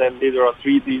designer, then later a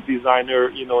 3D designer,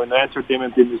 in the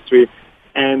entertainment industry,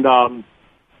 and then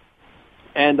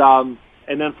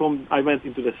I went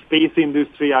into the space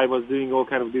industry. I was doing all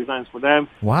kind of designs for them.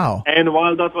 Wow. And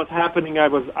while that was happening, I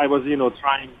was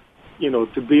trying,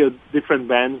 to build different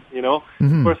bands.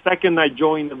 Mm-hmm. For a second, I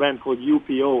joined a band called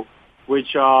UPO,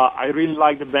 which I really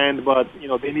liked the band, but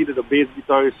they needed a bass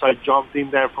guitarist, so I jumped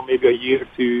in there for maybe a year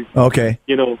to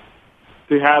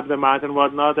to help them out and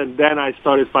whatnot, and then I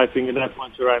started Five Finger Death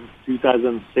Punch around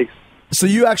 2006. So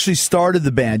you actually started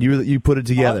the band. You put it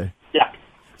together. Yeah.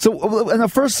 So, and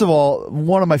first of all,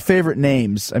 one of my favorite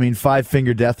names. I mean, Five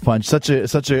Finger Death Punch, such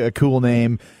a cool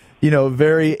name.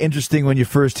 Very interesting when you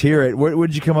first hear it. Where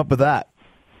did you come up with that?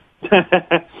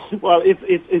 Well,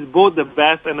 it's both the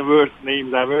best and the worst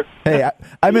names ever. Hey,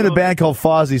 I'm in a band called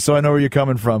Fozzy, so I know where you're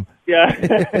coming from. Yeah,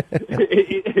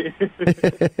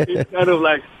 it's kind of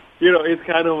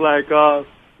like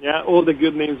all the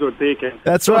good names were taken.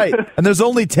 That's right, and there's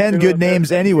only 10 good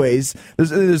names, anyways.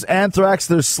 There's Anthrax,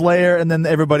 there's Slayer, and then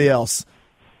everybody else.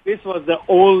 This was the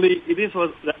only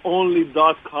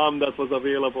 .com that was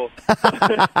available.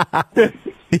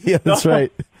 Yeah, that's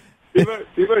right.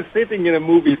 We were sitting in a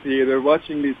movie theater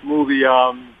watching this movie,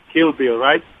 Kill Bill,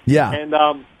 right? Yeah. And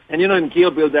in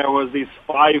Kill Bill there was this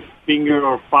 5-finger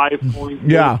or 5-point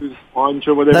punch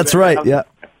or whatever. That's right. Yeah.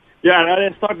 Yeah, and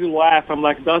I started to laugh. I'm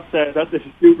like, that's the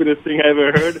stupidest thing I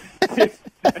ever heard.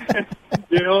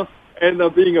 end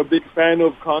up being a big fan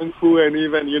of Kung Fu and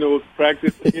even,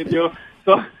 practicing it,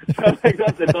 So like,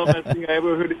 that's the dumbest thing I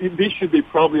ever heard. This should be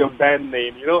probably a band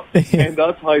name, And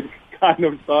that's how it kind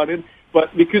of started.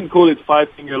 But we couldn't call it Five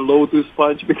Finger Lotus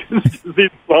Punch because it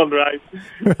didn't sound right.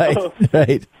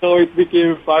 Right. So it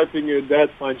became Five Finger Death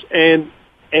Punch. And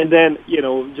then,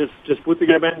 just put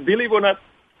together. And believe it or not,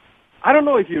 I don't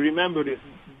know if you remember this.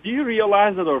 Do you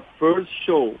realize that our first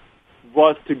show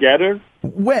was together?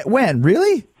 When?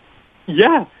 Really?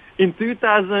 Yeah. In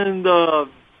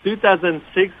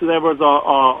 2006, there was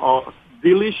a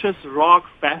Delicious Rock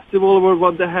Festival, or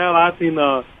what the hell, out in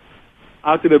the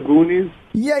boonies.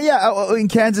 Yeah, in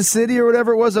Kansas City or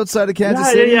whatever it was, outside of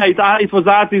Kansas City. Yeah. It was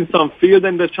out in some field,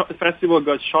 and the festival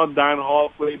got shut down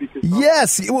halfway because.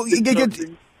 Yes,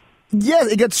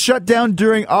 it gets shut down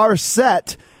during our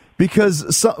set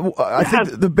because I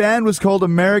think the band was called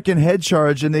American Head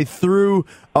Charge, and they threw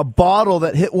a bottle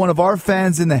that hit one of our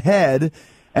fans in the head,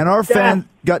 and our fan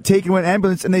got taken to an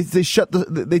ambulance, and they shut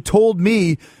they told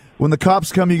me, when the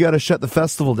cops come, you got to shut the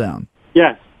festival down.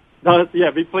 Yes.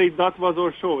 We played. That was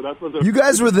our show. You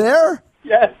guys were there?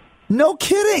 Yes. No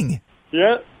kidding.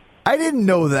 Yeah. I didn't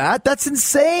know that. That's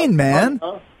insane, man.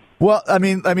 Well, I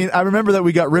mean, I remember that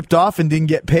we got ripped off and didn't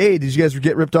get paid. Did you guys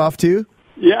get ripped off too?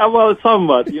 Yeah, well,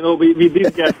 somewhat. We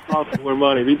did get off more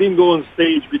money. We didn't go on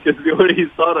stage because we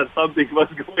already saw that something was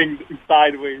going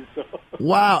sideways. So.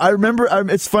 Wow, I remember.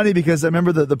 It's funny because I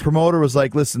remember the promoter was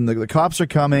like, "Listen, the cops are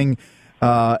coming."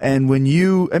 And when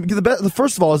the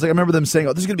first of all, I remember them saying,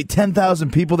 "Oh, there's going to be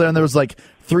 10,000 people there," and there was like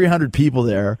 300 people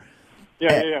there.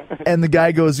 Yeah. And the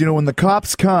guy goes, when the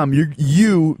cops come,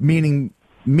 you meaning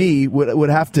me would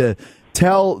have to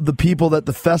tell the people that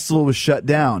the festival was shut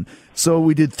down. So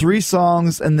we did 3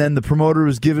 songs, and then the promoter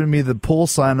was giving me the pull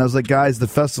sign. And I was like, "Guys, the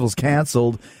festival's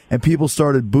canceled," and people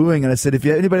started booing. And I said, "If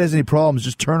anybody has any problems,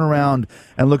 just turn around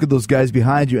and look at those guys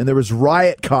behind you." And there was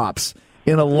riot cops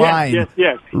in a line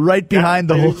right behind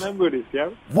the whole. I remember this,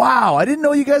 yeah. Wow, I didn't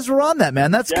know you guys were on that,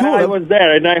 man. That's cool. I was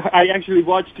there, and I actually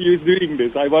watched you doing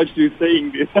this. I watched you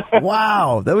saying this.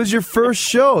 Wow, that was your first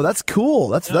show. That's cool.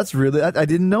 That's really. I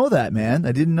didn't know that, man.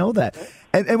 I didn't know that.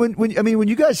 And when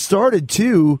you guys started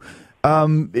too,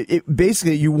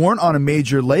 basically you weren't on a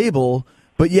major label,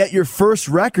 but yet your first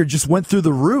record just went through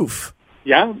the roof.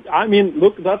 Yeah, I mean,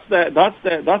 look, that's the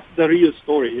real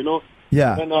story,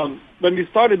 Yeah. When we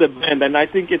started the band, and I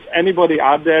think it's anybody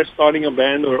out there starting a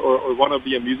band or want to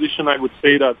be a musician, I would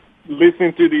say that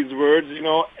listen to these words,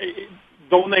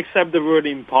 don't accept the word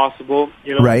impossible,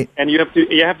 Right. And you have to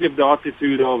have the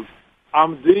attitude of,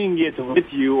 I'm doing it with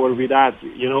you or without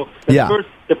you,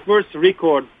 The first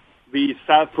record we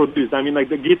self-produced, I mean, like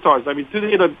the guitars. I mean,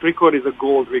 today the record is a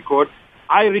gold record.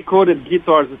 I recorded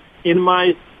guitars in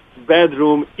my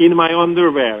bedroom, in my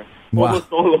underwear. Wow.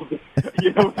 Almost all of them.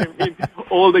 You know what I mean?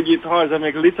 All the guitars. I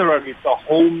mean, literally, it's a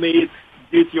homemade,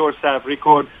 do-it-yourself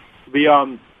record. We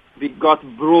got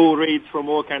bro rates from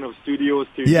all kind of studios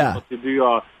to do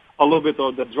a little bit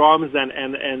of the drums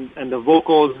and the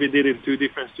vocals. We did in 2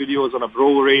 different studios on a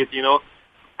bro rate,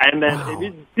 and then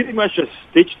we pretty much just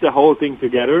stitched the whole thing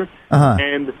together.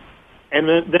 And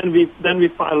then we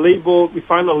find a label. We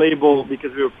find a label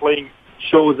because we were playing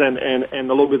shows and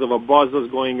a little bit of a buzz was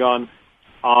going on.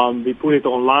 We put it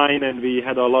online and we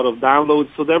had a lot of downloads.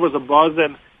 So there was a buzz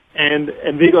and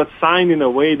we got signed in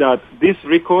a way that this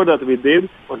record that we did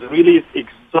was released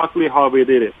exactly how we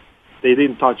did it. They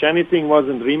didn't touch anything,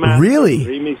 wasn't remastered, really?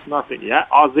 Remixed, nothing. Yeah,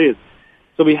 as is.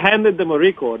 So we handed them a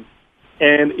record,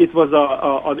 and it was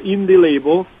an indie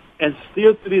label, and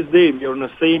still to this day we're on the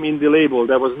same indie label.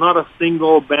 There was not a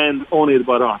single band on it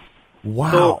but us.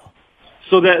 Wow.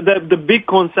 So the big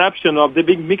conception of the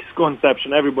big mixed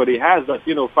conception everybody has that,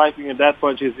 Five Finger Death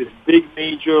Punch is this big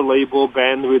major label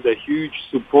band with a huge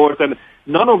support, and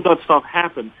none of that stuff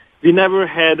happened. We never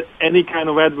had any kind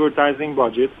of advertising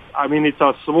budget. I mean, it's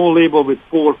a small label with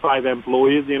 4 or 5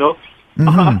 employees,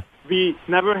 Mm-hmm. We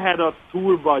never had a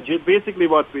tour budget. Basically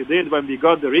what we did when we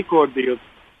got the record deal,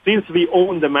 since we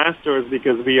owned the masters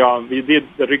because we did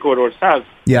the record ourselves,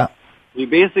 we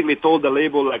basically told the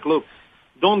label, like, look,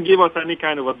 don't give us any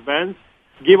kind of advance.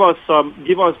 Give us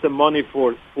the money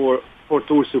for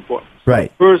tour support.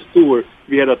 Right. First tour,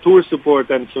 we had a tour support,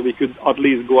 and so we could at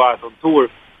least go out on tour.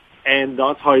 And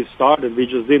that's how it started. We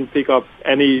just didn't pick up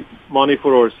any money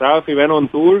for ourselves. We went on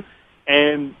tour,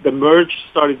 and the merch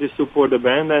started to support the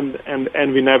band,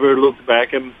 and we never looked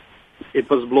back, and it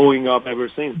was blowing up ever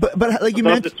since. But like you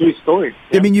mentioned, that's the true story.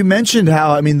 Yeah. I mean, you mentioned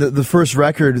how the first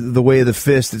record, The Way of the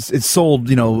Fist, it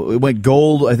sold. It went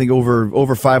gold. I think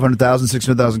over 500,000,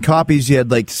 600,000 copies. You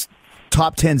had like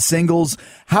top 10 singles.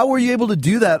 How were you able to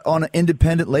do that on an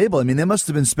independent label? I mean, they must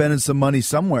have been spending some money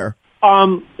somewhere.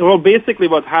 Well, basically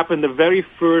what happened, the very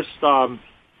first,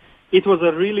 it was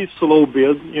a really slow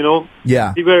build, you know.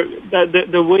 Yeah. We were,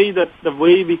 the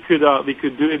way we could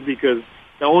do it, because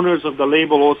the owners of the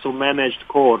label also managed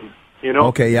Korn, you know.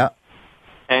 Okay, yeah.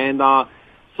 And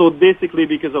so basically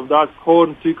because of that,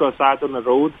 Korn took us out on the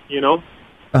road, you know.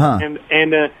 Uh-huh.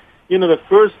 And you know, the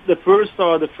first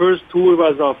tour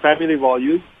was Family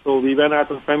Values. So we went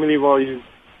out on Family Values,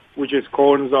 which is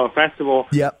Korn's festival.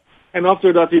 Yep. And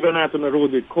after that, we went out on the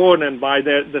road with Korn. And by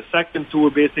the second tour,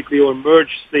 basically, our merch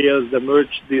sales, the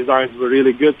merch designs were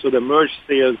really good. So the merch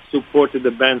sales supported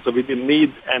the band, so we didn't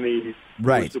need any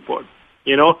support,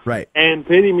 you know. Right. And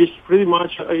pretty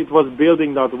much it was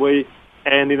building that way.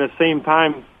 And in the same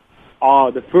time,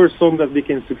 the first song that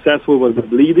became successful was The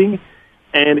Bleeding.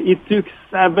 And it took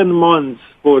 7 months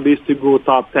for this to go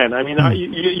top 10. I mean,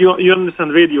 you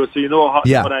understand radio, so you know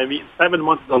what I mean. 7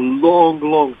 months is a long,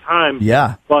 long time.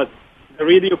 Yeah. But the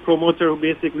radio promoter,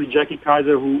 basically Jackie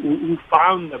Kaiser, who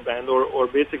found the band, or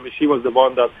basically she was the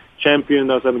one that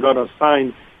championed us and got us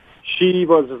signed, she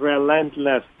was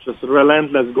relentless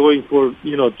going for,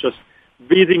 you know, just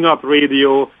beating up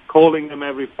radio, calling them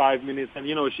every 5 minutes, and,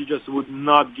 you know, she just would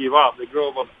not give up. The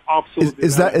girl was absolutely...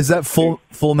 Is that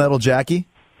Full Metal Jackie?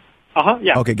 Uh-huh,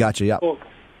 yeah. Okay, gotcha, yeah.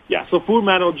 So Full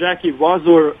Metal Jackie was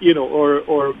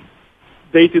our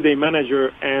day-to-day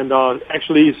manager, and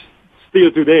actually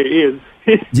still today is.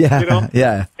 Yeah, you know?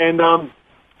 yeah.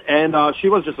 And she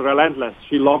was just relentless.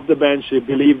 She loved the band, she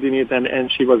believed in it,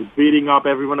 and she was beating up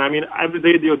everyone. I mean, every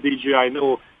radio DJ I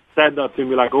know said that to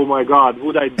me, like, oh my God,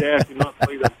 would I dare to not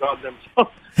play that goddamn song?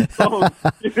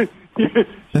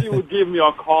 She would give me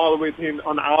a call within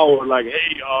an hour, like,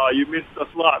 hey, you missed a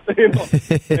slot, you know.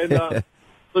 And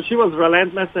so she was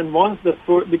relentless. And once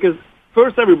because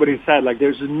first everybody said, like,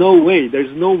 there's no way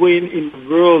in the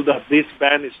world that this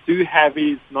band is too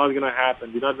heavy, it's not going to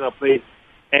happen, we're not going to play.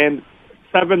 And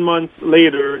 7 months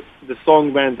later, the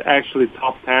song went actually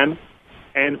top 10.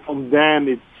 And from then,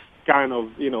 it's kind of,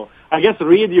 you know, I guess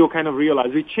radio kind of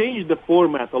realized we changed the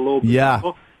format a little bit. Yeah. You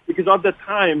know? Because at the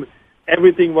time,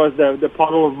 everything was the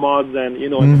Puddle of Muds and, you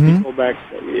know, and the People Back,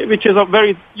 which is a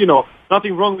very, you know,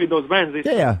 nothing wrong with those bands. It's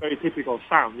a very typical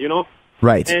sound, you know.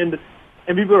 Right. And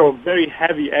we were a very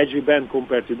heavy, edgy band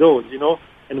compared to those, you know.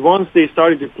 And once they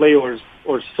started to play our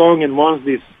song, and once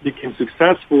this became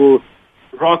successful,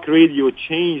 rock radio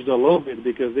changed a little bit,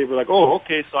 because they were like, oh,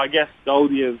 okay, so I guess the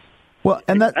audience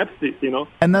accepts it, you know.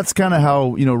 And that's kind of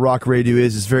how, you know, rock radio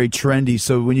is. It's very trendy.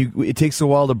 So it takes a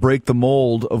while to break the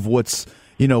mold of what's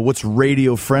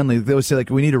radio friendly. They always say, like,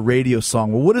 we need a radio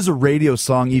song. Well, what does a radio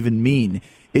song even mean?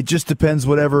 It just depends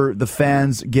whatever the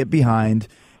fans get behind.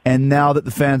 And now that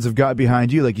the fans have got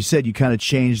behind you, like you said, you kind of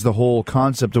changed the whole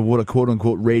concept of what a quote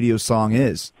unquote radio song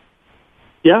is.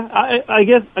 Yeah, I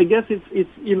guess it's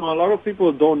you know, a lot of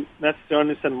people don't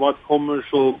necessarily understand what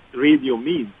commercial radio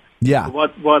means. Yeah.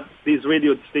 What these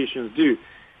radio stations do.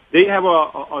 They have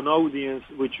an audience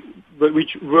which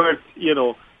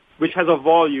has a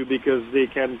value because they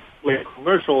can play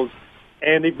commercials,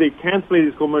 and if they can't play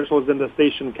these commercials, then the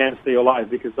station can't stay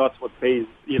alive, because that's what pays.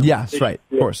 You know, yeah, that's right,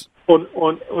 of course.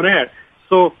 On air.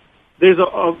 So there's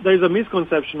a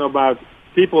misconception about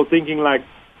people thinking like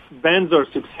bands are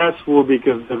successful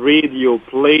because the radio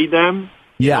play them,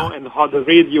 you know, and how the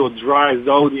radio drives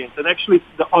the audience. And actually, it's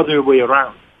the other way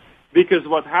around. Because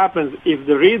what happens, if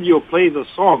the radio plays a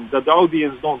song that the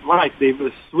audience don't like, they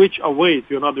will switch away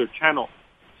to another channel.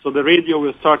 So the radio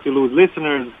will start to lose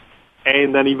listeners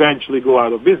and then eventually go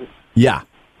out of business. Yeah.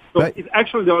 So it's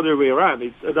actually the other way around.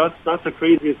 That's the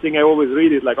craziest thing. I always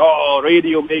read it like, oh,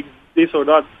 radio makes this or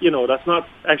that. You know, that's not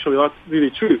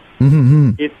really true.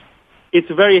 Mm-hmm.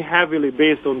 It's very heavily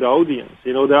based on the audience.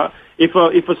 You know, if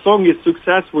a song is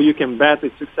successful, you can bet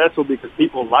it's successful because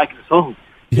people like the song.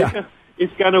 Yeah.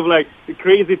 It's kind of like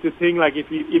crazy to think, like, if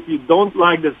you don't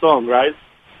like the song, right,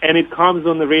 and it comes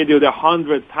on the radio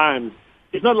 100 times,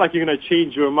 it's not like you're going to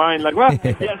change your mind, like, well,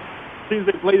 yes, since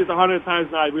they played it 100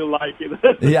 times now, I will like it.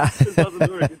 Yeah. It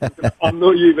doesn't work. It's just going to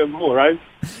annoy you even more, right?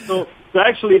 So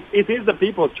actually, it is the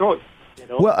people's choice. You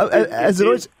know? Well,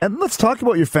 and let's talk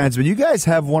about your fans. But you guys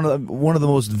have one of the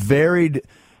most varied,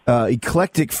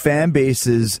 eclectic fan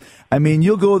bases. I mean,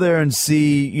 you'll go there and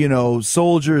see, you know,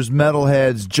 soldiers,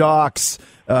 metalheads, jocks,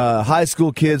 high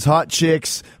school kids, hot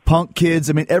chicks, punk kids.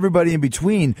 I mean, everybody in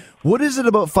between. What is it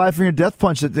about Five Finger Death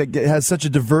Punch that has such a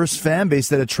diverse fan base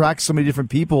that attracts so many different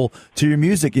people to your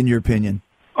music, in your opinion?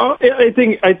 I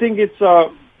think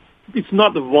it's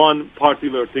not the one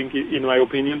particular thing, in my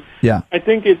opinion. Yeah. I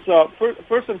think it's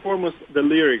first and foremost the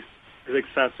lyrics. is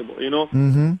accessible. You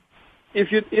know,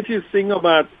 if you sing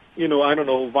about, you know, I don't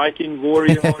know, Viking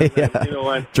warriors, and, you know,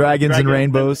 and dragons and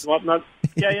rainbows, and whatnot.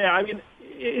 Yeah. I mean,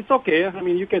 it's okay. I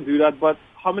mean, you can do that, but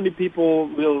how many people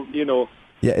will, you know?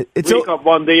 Yeah, wake up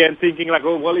one day and thinking like,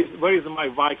 oh, well, where is my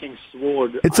Viking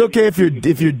sword? It's okay if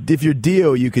you're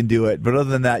Dio, you can do it, but other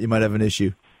than that, you might have an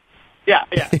issue. Yeah.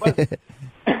 But,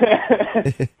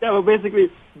 yeah, well,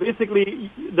 basically,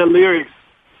 the lyrics,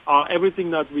 everything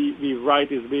that we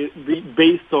write is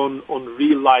based on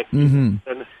real life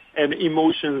and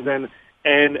emotions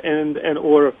and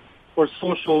or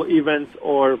social events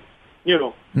or, you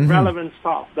know, relevant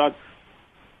stuff that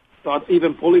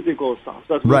even political stuff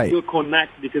that will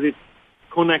connect because it's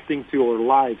connecting to our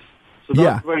lives. So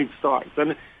that's where it starts.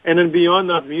 And then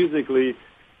beyond that, musically,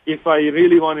 if I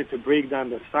really wanted to break down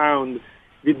the sound,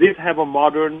 we did have a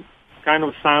modern kind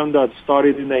of sound that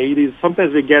started in the 80s.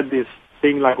 Sometimes we get this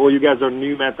thing like, oh, you guys are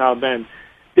new metal band.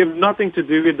 They have nothing to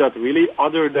do with that really,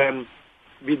 other than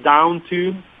we down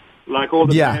tune, like all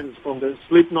the bands from the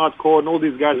Slipknot, Korn, all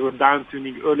these guys were down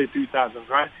tuning early 2000s,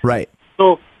 right? Right.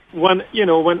 So when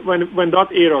that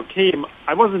era came,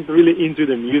 I wasn't really into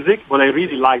the music, but I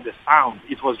really liked the sound.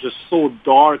 It was just so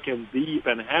dark and deep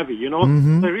and heavy, you know.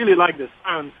 So I really liked the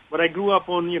sound. But I grew up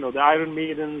on, you know, the Iron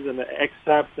Maidens and the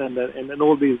Accept and then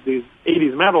all these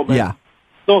 80s metal bands.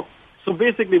 Yeah. So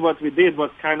basically, what we did was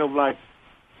kind of like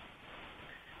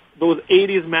those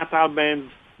 80s metal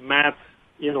bands met,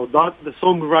 you know, the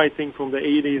songwriting from the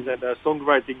 80s and the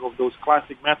songwriting of those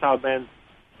classic metal bands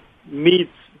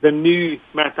meets the new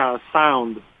metal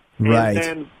sound. Right. And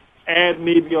then add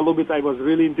maybe a little bit, I was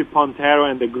really into Pantera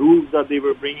and the grooves that they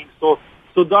were bringing. So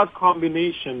that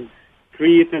combination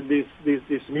created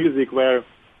this music where,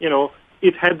 you know,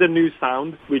 it had the new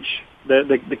sound, which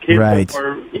the kids that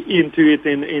were into it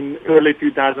in early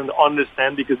 2000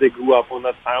 understand because they grew up on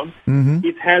that sound.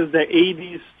 It has the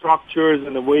 80s structures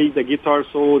and the way the guitar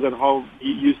solos and how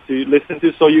you used to listen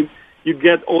to. So you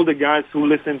get all the guys who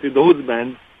listen to those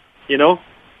bands, you know?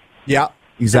 Yeah,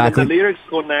 exactly. And the lyrics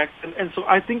connect. And so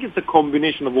I think it's a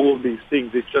combination of all these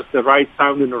things. It's just the right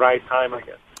sound in the right time, I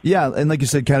guess. Yeah, and like you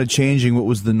said, kind of changing what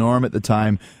was the norm at the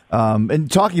time.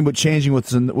 And talking about changing what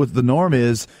the norm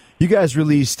is, you guys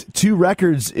released 2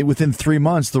 records within 3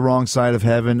 months, The Wrong Side of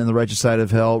Heaven and The Righteous Side of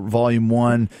Hell, Volume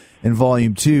 1 and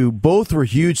Volume 2. Both were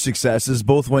huge successes.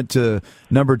 Both went to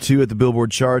number 2 at the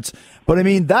Billboard charts. But, I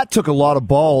mean, that took a lot of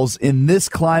balls in this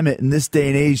climate, in this day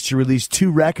and age, to release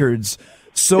 2 records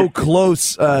so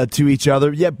close to each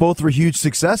other, yet both were huge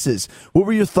successes. What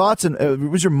were your thoughts and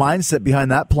what was your mindset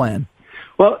behind that plan?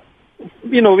 Well,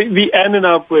 you know, we ended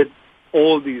up with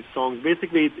all these songs.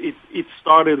 Basically, it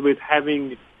started with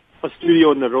having a studio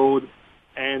on the road,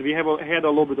 and we had a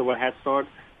little bit of a head start.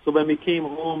 So when we came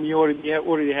home, we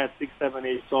already had 6, 7,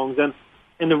 8 songs.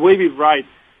 And the way we write,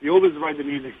 we always write the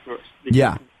music first.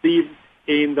 Because we believe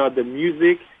in that the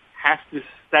music has to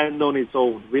stand on its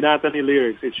own without any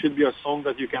lyrics. It should be a song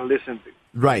that you can listen to.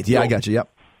 Right, yeah, so, I got you, yep.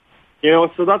 You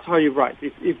know, so that's how you write.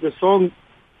 If the song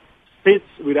fits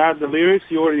without the lyrics,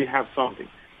 you already have something.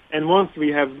 And once we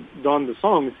have done the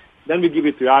song, then we give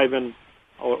it to Ivan,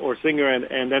 or singer,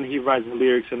 and then he writes the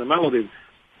lyrics and the melodies.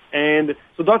 And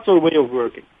so that's our way of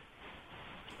working.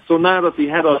 So now that we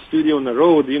had our studio on the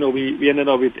road, you know, we ended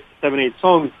up with 7, 8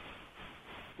 songs.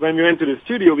 When we went to the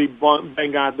studio, we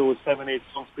bang out those 7, 8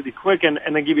 songs pretty quick and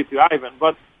then give it to Ivan.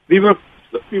 But we were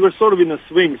sort of in a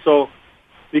swing, so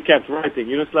we kept writing.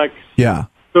 You know, it's like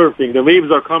surfing. The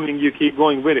waves are coming, you keep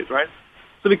going with it, right?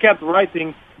 So we kept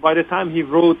writing. By the time he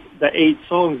wrote the 8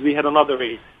 songs, we had another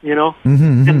 8, you know?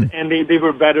 And they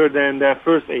were better than the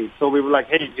first 8. So we were like,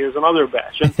 hey, here's another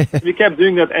batch. And we kept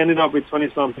doing that, ended up with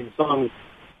 20-something songs.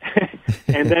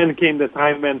 And then came the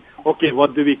time when, okay,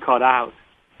 what do we cut out?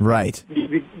 Right.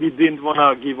 We didn't want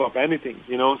to give up anything,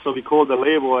 you know? So we called the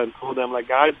label and told them, like,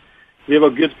 guys, we have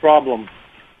a good problem.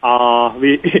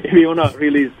 We want to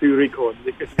release 2 records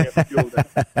because we have to fuel them.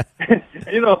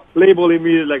 You know, label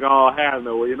immediately like, oh, hell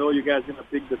no. You know, you guys going to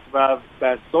pick the 12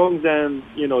 best songs and,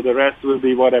 you know, the rest will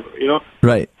be whatever, you know?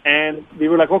 Right. And we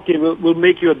were like, okay, we'll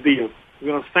make you a deal. We're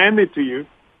going to send it to you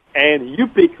and you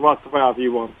pick what 12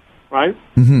 you want, right?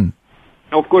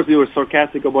 Of course, we were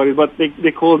sarcastic about it, but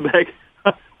they called back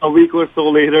a week or so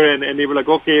later and they were like,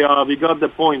 okay, we got the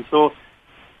point. So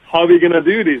how are we going to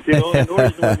do this? You know, and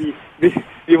originally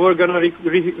we were going to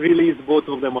release both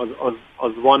of them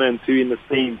as 1 and 2 in the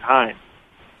same time.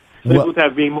 So it would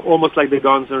have been almost like the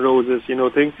Guns N' Roses, you know,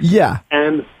 thing. Yeah.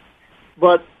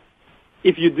 But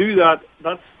if you do that,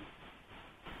 that's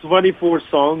 24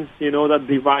 songs, you know, that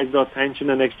divides the attention.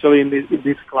 And actually in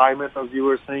this climate, as you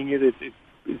were saying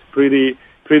it's pretty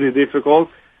difficult.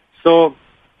 So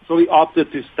So we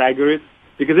opted to stagger it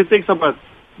because it takes about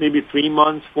maybe 3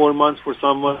 months, 4 months for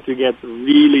someone to get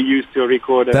really used to a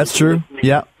record. That's true.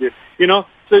 Yeah. You know,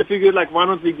 so I figured, like, why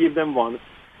don't we give them one?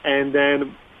 And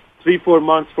then 3-4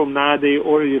 months from now, they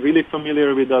already really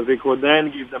familiar with the record,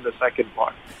 then give them the second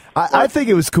part. I think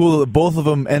it was cool that both of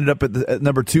them ended up at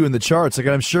number 2 in the charts. Like,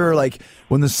 I'm sure, like,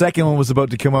 when the second one was about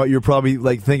to come out, you're probably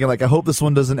like thinking, like, I hope this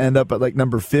one doesn't end up at like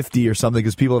number 50 or something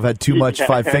because people have had too much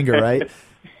Five Finger, right?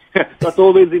 That's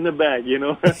always in the bag, you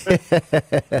know.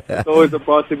 It's always a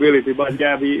possibility. But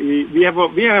yeah, we have a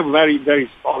very, very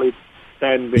solid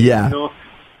fan base. Yeah. You know,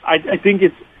 I think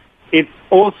it's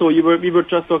also we were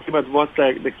just talking about what's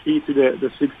the key to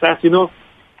the success. You know,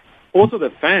 also the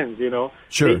fans. You know,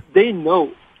 sure, they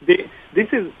know. This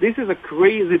is a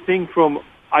crazy thing. From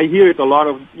I hear it a lot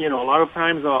of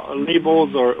times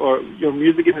labels or your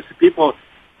music industry people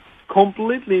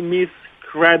completely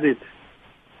miscredit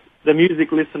the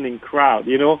music listening crowd,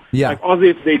 you know, like as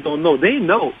if they don't know. They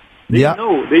know.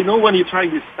 They know when you're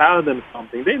trying to sell them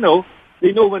something. They know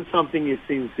when something is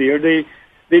sincere.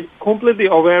 They're completely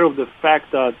aware of the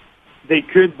fact that they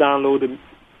could download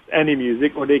any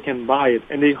music or they can buy it,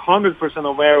 and they're 100%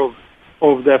 aware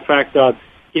of the fact that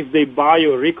if they buy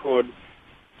your record,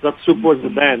 that supports the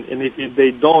band, and if they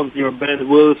don't, your band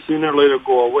will sooner or later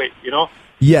go away, you know?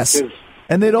 Yes. Because,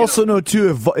 and they'd also know,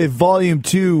 too, if Volume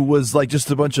 2 was like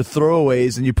just a bunch of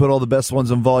throwaways and you put all the best ones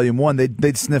on Volume 1,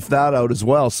 they'd sniff that out as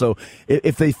well. So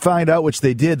if they find out, which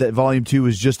they did, that Volume 2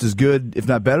 is just as good, if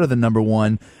not better than number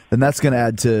 1, then that's going to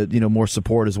add to, you know, more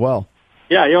support as well.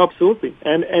 Yeah, absolutely.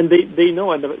 And they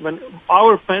know. And when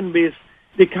our fan base,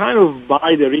 they kind of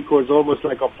buy the records almost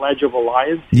like a pledge of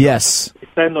alliance. Yes. They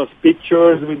send us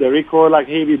pictures with the record, like,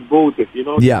 hey, we bought it, you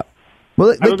know? Yeah.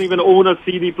 Well, I don't even own a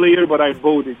CD player, but I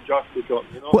bought it just because,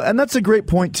 you know? Well, and that's a great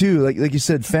point, too. Like you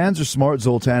said, fans are smart,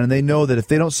 Zoltan, and they know that if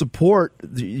they don't support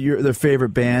their favorite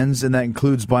bands, and that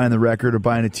includes buying the record or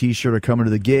buying a T-shirt or coming to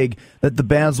the gig, that the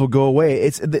bands will go away.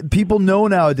 People know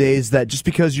nowadays that just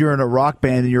because you're in a rock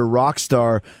band and you're a rock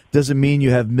star doesn't mean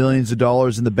you have millions of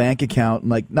dollars in the bank account.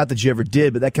 And, like, not that you ever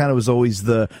did, but that kind of was always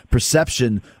the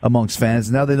perception amongst fans.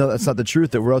 And now they know that's not the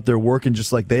truth, that we're out there working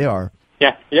just like they are.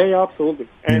 Yeah, absolutely.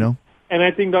 And, you know? And I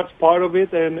think that's part of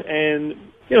it. And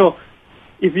you know,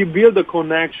 if you build a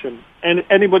connection, and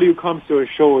anybody who comes to a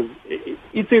show,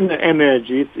 it's in the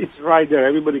energy. It's right there.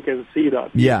 Everybody can see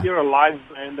that. Yeah. You're a live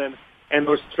band, and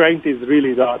our strength is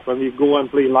really that when we go and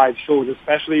play live shows,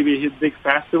 especially we hit big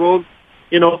festivals.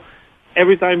 You know,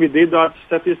 every time we did that,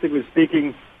 statistically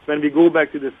speaking, when we go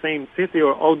back to the same city,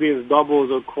 our audience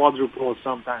doubles or quadruples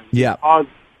sometimes. Yeah. Because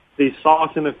they saw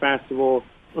us in a festival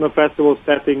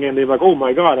setting, and they're like, oh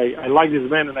my God, I like this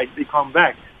band, and they come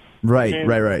back. Right.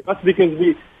 That's because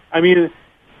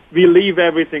we leave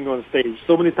everything on stage.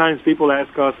 So many times people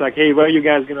ask us, like, hey, where are you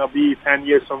guys going to be 10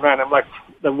 years from now? And I'm like,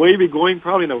 the way we're going,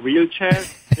 probably in a wheelchair,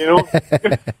 you know?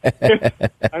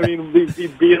 I mean, we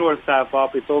beat ourselves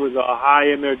up. It's always a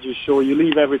high-energy show. You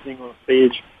leave everything on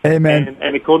stage. Hey, man.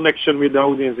 And the connection with the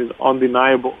audience is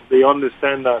undeniable. They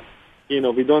understand that. You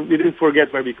know, we didn't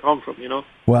forget where we come from, you know?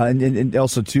 Well, and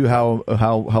also, too,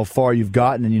 how far you've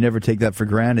gotten, and you never take that for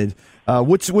granted.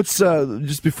 What's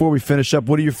just before we finish up,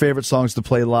 what are your favorite songs to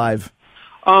play live?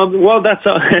 Well, that's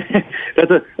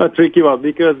a tricky one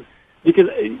because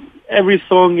every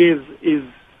song is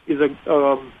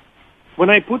a when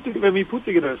we put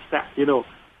together a set, you know,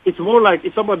 it's more like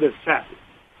it's about the set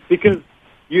because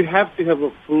you have to have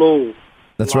a flow.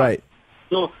 That's right.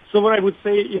 So what I would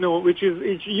say, you know, which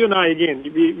is you and I again,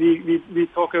 we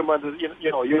talking about you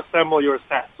know, you assemble your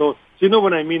set. So you know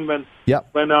what I mean when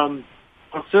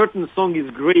a certain song is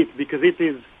great because it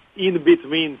is in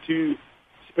between two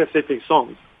specific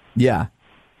songs. Yeah.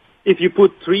 If you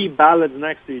put 3 ballads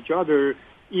next to each other,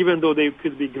 even though they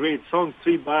could be great songs,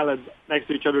 3 ballads next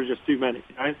to each other is just too many,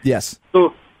 right? Yes.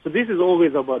 So this is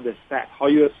always about the set, how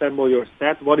you assemble your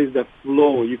set, what is the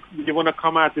flow. You want to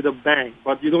come out with a bang,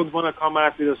 but you don't want to come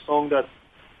out with a song that's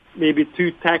maybe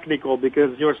too technical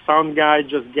because your sound guy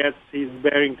just gets his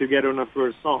bearing together on the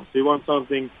first song. So you want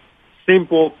something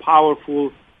simple,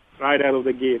 powerful, right out of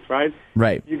the gate, right?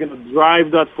 Right. You're going to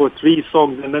drive that for 3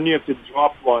 songs, and then you have to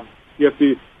drop one. You have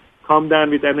to come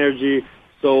down with energy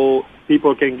so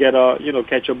people can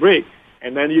catch a break.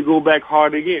 And then you go back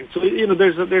hard again. So, you know,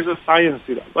 there's a science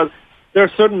to that. But there are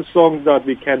certain songs that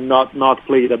we cannot not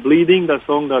play. The Bleeding, the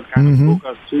song that kind of took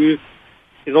us through,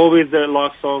 is always the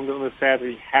last song on the set.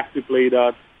 We have to play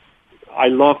that. I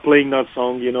love playing that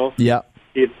song, you know. Yeah.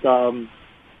 It's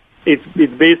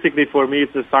basically, for me,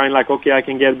 it's a sign like, okay, I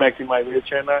can get back to my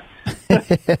wheelchair now.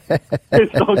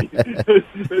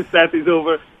 The set is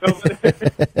over.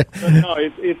 No,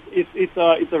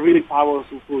 it's a really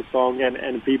powerful song,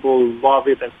 and people love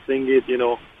it and sing it.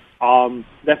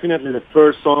 Definitely the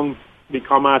first song we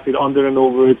come at it under and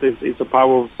over. It's a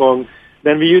powerful song.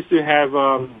 Then we used to have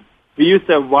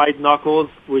White Knuckles,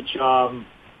 which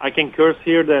I can curse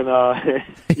here. Then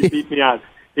you beat me out.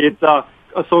 It's a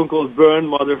song called "Burn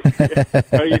Mother,"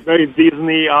 very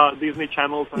Disney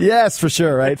Channel. Yes, for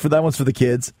sure. Right, that one's for the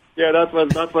kids. Yeah, that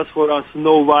was for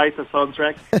Snow White, a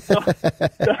soundtrack.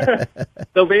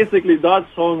 So basically, that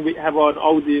song we have an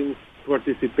audience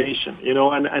participation,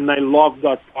 and I love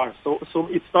that part. So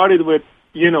it started with,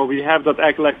 we have that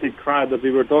eclectic crowd that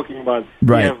we were talking about.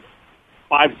 Right. We have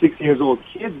 5, 6 years old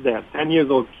kids there, 10 years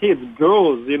old kids,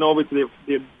 girls, with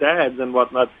their dads and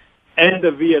whatnot, and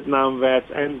the Vietnam vets,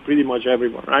 and pretty much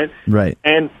everyone, right? Right.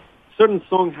 And certain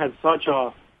song had such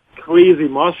a crazy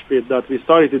mosh pit that we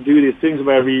started to do these things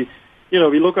where we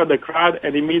look at the crowd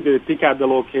and immediately pick out the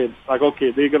little kids. Like,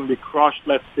 okay, they're going to be crushed,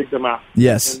 let's pick them out.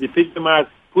 Yes. And we pick them out,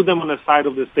 put them on the side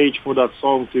of the stage for that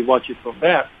song to watch it from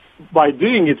there. By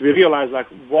doing it, we realized,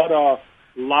 what a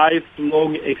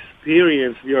lifelong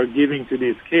experience we are giving to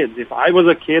these kids. If I was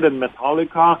a kid in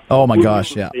Metallica, oh my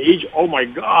gosh, yeah, stage, oh my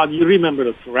God, you remember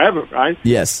it forever, right?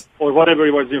 Yes. Or whatever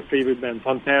it was your favorite band,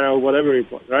 Pantera, or whatever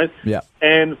it was, right? Yeah.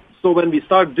 And so when we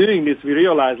start doing this, we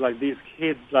realize these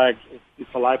kids,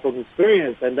 it's a lifelong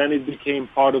experience, and then it became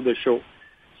part of the show.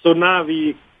 So now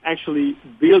we actually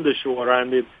build the show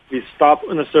around it. We stop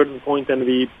on a certain point and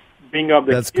we bring up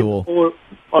the That's kids, cool. or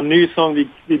a new song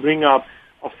we bring up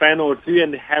a fan or two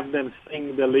and have them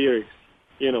sing the lyrics,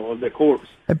 the chorus.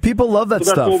 And people love that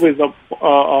so stuff. That's always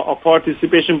a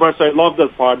participation part. So I love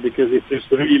that part because it's just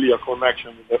really a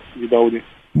connection with the audience.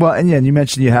 Well, and you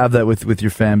mentioned you have that with your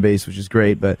fan base, which is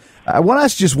great. But I want to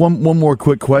ask just one more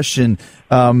quick question.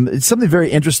 It's something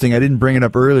very interesting. I didn't bring it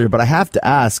up earlier, but I have to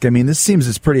ask. I mean, this seems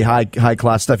it's pretty high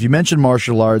class stuff. You mentioned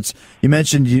martial arts. You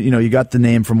mentioned you got the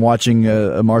name from watching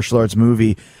a martial arts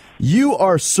movie. You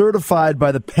are certified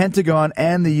by the Pentagon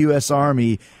and the U.S.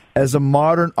 Army as a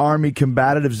modern Army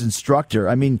combatives instructor.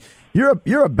 I mean, you're a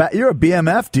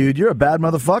BMF, dude. You're a bad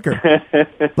motherfucker.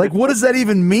 What does that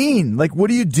even mean? What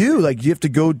do you do? Do you have to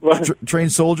go train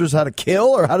soldiers how to kill,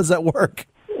 or how does that work?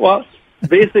 Well,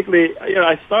 basically,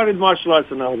 I started martial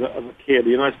arts when I was a kid.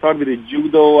 I started with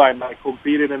judo, and I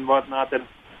competed and whatnot, and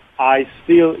I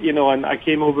still, and I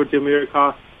came over to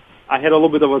America. I had a little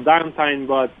bit of a downtime,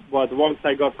 but once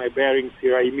I got my bearings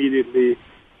here, I immediately,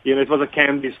 it was a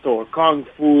candy store, kung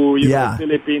fu,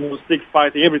 Filipino, stick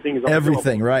fighting, everything.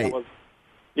 Everything, right?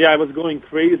 I was going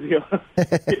crazy,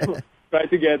 trying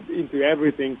to get into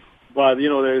everything. But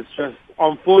there's just,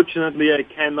 unfortunately, I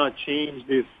cannot change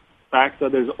this fact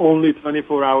that there's only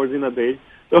 24 hours in a day,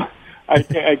 so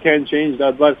I can't change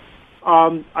that. But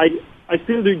I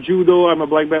still do judo. I'm a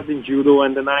black belt in judo,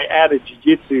 and then I added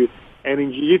jiu-jitsu. And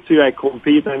in jiu-jitsu, I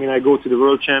compete. I mean, I go to the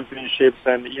world championships,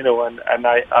 and and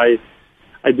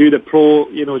I do the pro,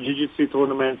 jiu-jitsu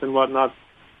tournaments and whatnot.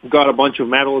 Got a bunch of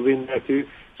medals in there too.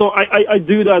 So I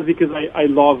do that because I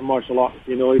love martial arts.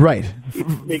 Right,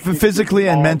 physically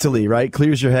and mentally, right?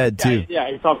 Clears your head too. Yeah,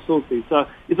 it's absolutely.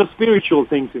 It's a spiritual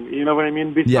thing to me. You know what I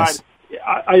mean? Besides, yes.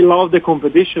 I love the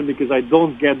competition because I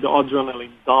don't get the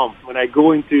adrenaline dump when I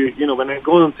go into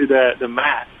the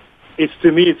mat.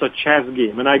 To me, it's a chess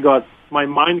game, and my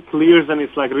mind clears, and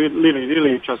it's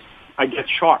really just, I get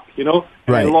sharp, And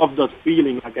right. I love that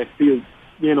feeling, I feel,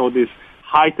 this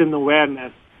heightened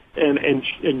awareness,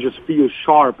 and just feel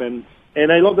sharp, and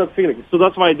I love that feeling. So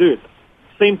that's why I do it.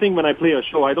 Same thing when I play a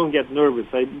show, I don't get nervous.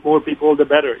 More people, the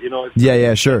better,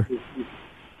 Yeah, sure.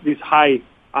 This high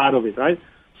out of it, right?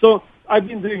 So I've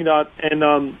been doing that,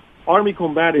 and Army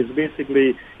Combat is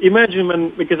basically,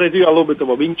 imagine because I do a little bit of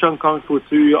a Wing Chun Kung Fu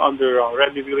too under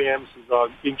Randy Williams, who's a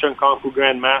Wing Chun Kung Fu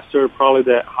Grandmaster, probably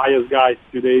the highest guy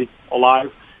today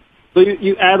alive. So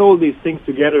you add all these things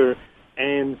together,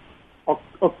 and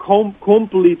a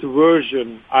complete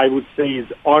version, I would say, is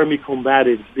Army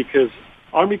Combatives, because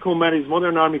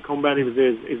modern Army Combatives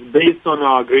is based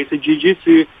on Gracie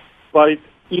Jiu-Jitsu, but it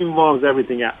involves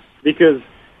everything else, because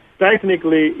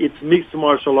technically, it's mixed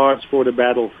martial arts for the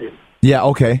battlefield. Yeah,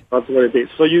 okay. That's what it is.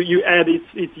 So you add it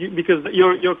because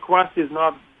your quest is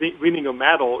not winning a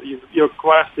medal. Your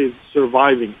quest is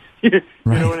surviving. You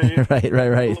know what I mean? Right.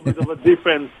 A little bit of a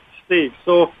different stage.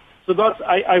 So that's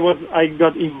I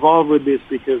got involved with this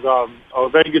because a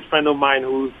very good friend of mine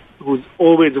who's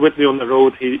always with me on the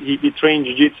road. He trained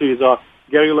jiu-jitsu. He's a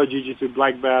guerrilla jiu-jitsu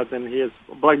black belt, and he has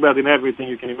black belt in everything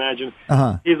you can imagine.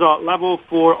 Uh-huh. He's a level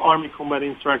 4 Army combat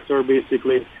instructor,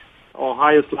 basically, or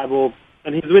highest level.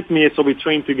 and he's with me, so we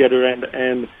train together,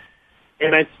 and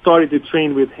I started to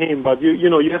train with him. But you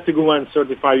know, you have to go and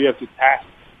certify, you have to test.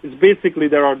 It's basically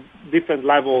there are different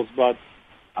levels, but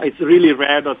it's really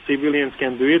rare that civilians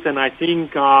can do it, and I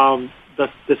think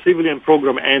the civilian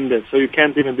program ended, so you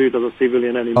can't even do it as a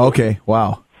civilian anymore. Okay,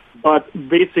 wow. But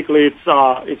basically,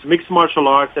 it's mixed martial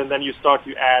arts, and then you start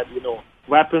to add, you know,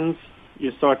 weapons.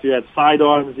 You start to add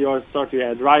sidearms. You start to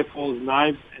add rifles,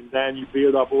 knives, and then you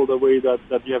build up all the way that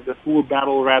you have the full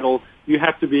battle rattle. You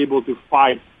have to be able to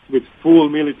fight with full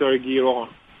military gear on.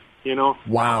 You know,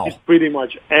 wow. It's pretty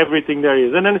much everything there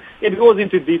is, and then it goes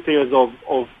into details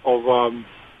of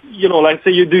you know, like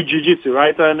say you do jiu-jitsu,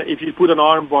 right? And if you put an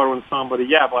arm bar on somebody,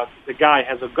 yeah, but the guy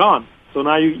has a gun. So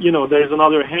now you know there's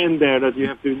another hand there that you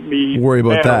have to be worry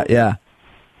about that, yeah.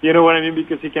 You know what I mean?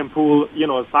 Because he can pull, you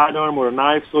know, a sidearm or a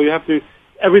knife. So you have to,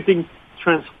 everything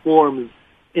transforms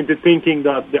into thinking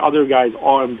that the other guy's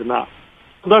armed now.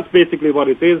 So that's basically what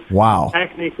it is. Wow.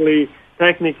 Technically,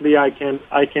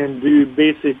 I can do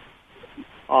basic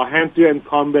hand-to-hand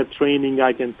combat training.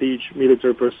 I can teach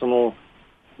military personnel.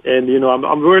 And, you know,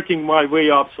 I'm working my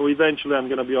way up, so eventually I'm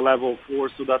going to be a level 4,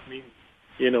 so that means,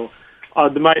 you know,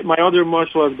 my other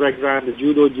martial arts background, the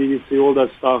judo, jiu-jitsu, all that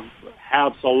stuff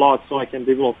helps a lot, so I can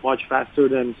develop much faster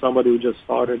than somebody who just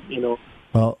started, you know.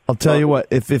 Well, I'll tell you what,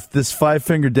 if this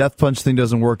 5-finger death punch thing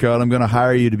doesn't work out, I'm going to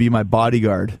hire you to be my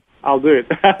bodyguard. I'll do it.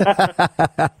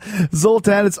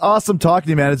 Zoltan, it's awesome talking to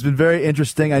you, man. It's been very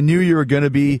interesting. I knew you were going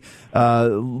to be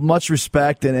much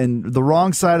respect, and The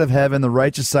Wrong Side of Heaven, The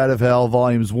Righteous Side of Hell,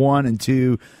 Volumes 1 and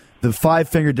 2, the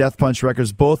 5-finger death punch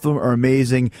records, both of them are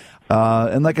amazing.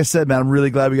 And like I said, man, I'm really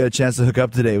glad we got a chance to hook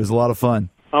up today. It was a lot of fun.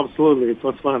 Absolutely. It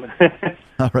was fun.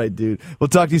 All right, dude. We'll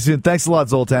talk to you soon. Thanks a lot,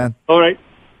 Zoltan. All right.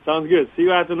 Sounds good. See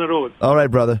you out on the road. All right,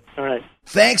 brother. All right.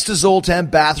 Thanks to Zoltan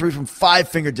Bathory from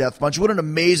 5-Finger Death Punch. What an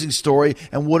amazing story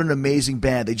and what an amazing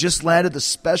band. They just landed the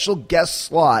special guest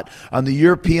slot on the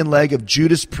European leg of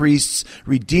Judas Priest's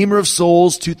Redeemer of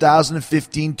Souls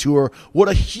 2015 tour. What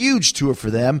a huge tour for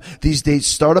them. These dates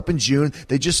start up in June.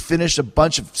 They just finished a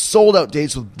bunch of sold-out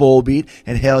dates with Volbeat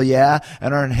and Hell Yeah,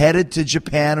 and are headed to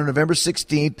Japan on November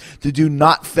 16th to do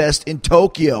Knotfest in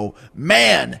Tokyo.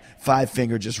 Man,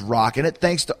 5-Finger just rocking it.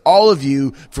 Thanks to all of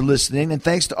you for listening, and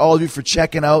thanks to all of you for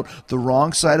checking out The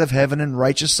Wrong Side of Heaven and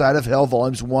Righteous Side of Hell,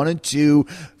 Volumes 1 and 2,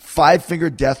 5-Finger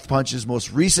Death Punch's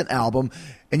most recent album.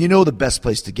 And you know the best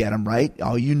place to get them, right?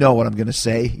 Oh, you know what I'm going to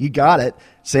say. You got it.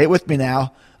 Say it with me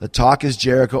now. The Talk is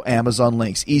Jericho Amazon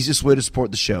links. Easiest way to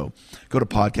support the show. Go to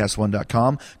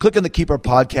podcast1.com. Click on the Keep Our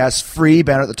Podcasts Free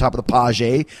banner at the top of the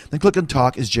page. Then click on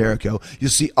Talk is Jericho. You'll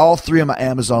see all 3 of my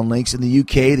Amazon links in the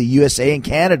UK, the USA, and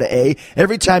Canada.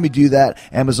 Every time you do that,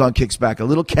 Amazon kicks back a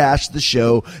little cash to the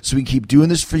show so we can keep doing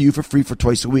this for you for free for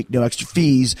twice a week. No extra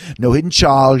fees, no hidden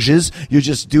charges. You're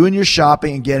just doing your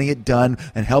shopping and getting it done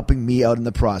and helping me out in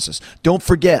the process. Don't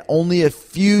forget, only a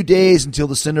few days until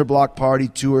the Cinderblock Party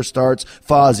Tour starts.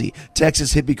 Fozzy,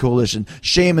 Texas Hippie Coalition,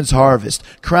 Shaman's Harvest,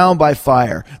 Crown by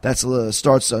Fire. That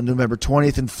starts on November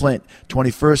 20th in Flint,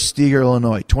 21st Steger,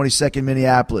 Illinois, 22nd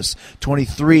Minneapolis,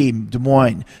 23 Des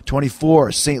Moines,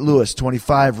 24 St. Louis,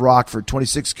 25 Rockford,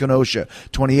 26 Kenosha,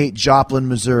 28 Joplin,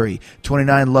 Missouri,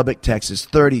 29 Lubbock, Texas,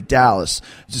 30 Dallas,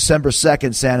 December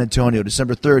 2nd San Antonio,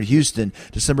 December 3rd Houston,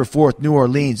 December 4th New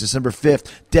Orleans, December 5th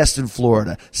Destin,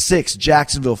 Florida, 6th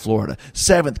Jacksonville, Florida,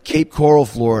 7th Cape Coral,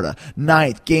 Florida,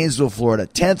 9th Gainesville, Florida,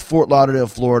 10th Fort Lauderdale,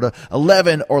 Florida,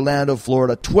 11 Orlando,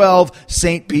 Florida, 12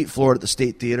 St. Pete, Florida at the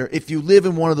State Theater. If you live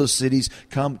in one of those cities,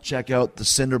 come check out the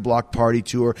Cinderblock Party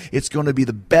Tour. It's going to be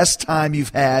the best time you've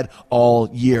had all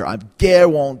year. I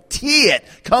guarantee it.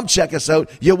 Come check us out.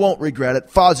 You won't regret it.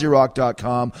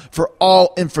 FozzyRock.com for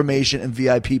all information and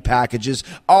VIP packages.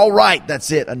 All right, that's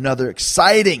it. Another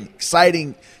exciting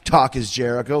Talk is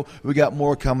Jericho. We got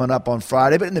more coming up on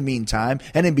Friday, but in the meantime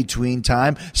and in between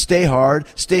time, stay hard,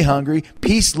 stay hungry,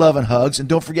 peace, love, and hugs, and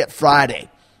don't forget Friday.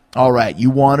 All right, you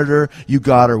wanted her, you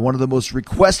got her. One of the most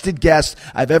requested guests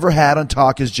I've ever had on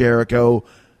Talk is Jericho,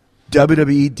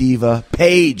 WWE diva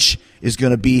Paige is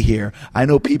going to be here. I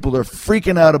know people are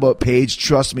freaking out about Paige.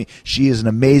 Trust me, she is an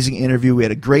amazing interview. We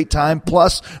had a great time.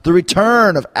 Plus, the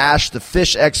return of Ash, the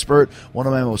fish expert, one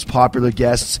of my most popular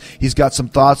guests. He's got some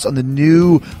thoughts on the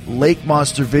new lake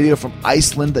monster video from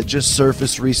Iceland that just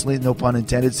surfaced recently. No pun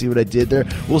intended. See what I did there?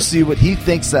 We'll see what he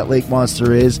thinks that lake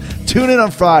monster is. Tune in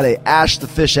on Friday. Ash, the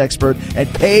fish expert, and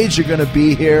Paige are going to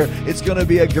be here. It's going to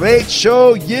be a great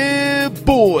show. Yeah,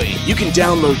 boy. You can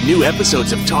download new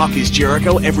episodes of Talk is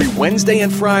Jericho every Wednesday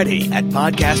and Friday at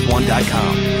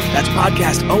podcast1.com. That's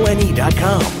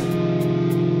podcastone.com.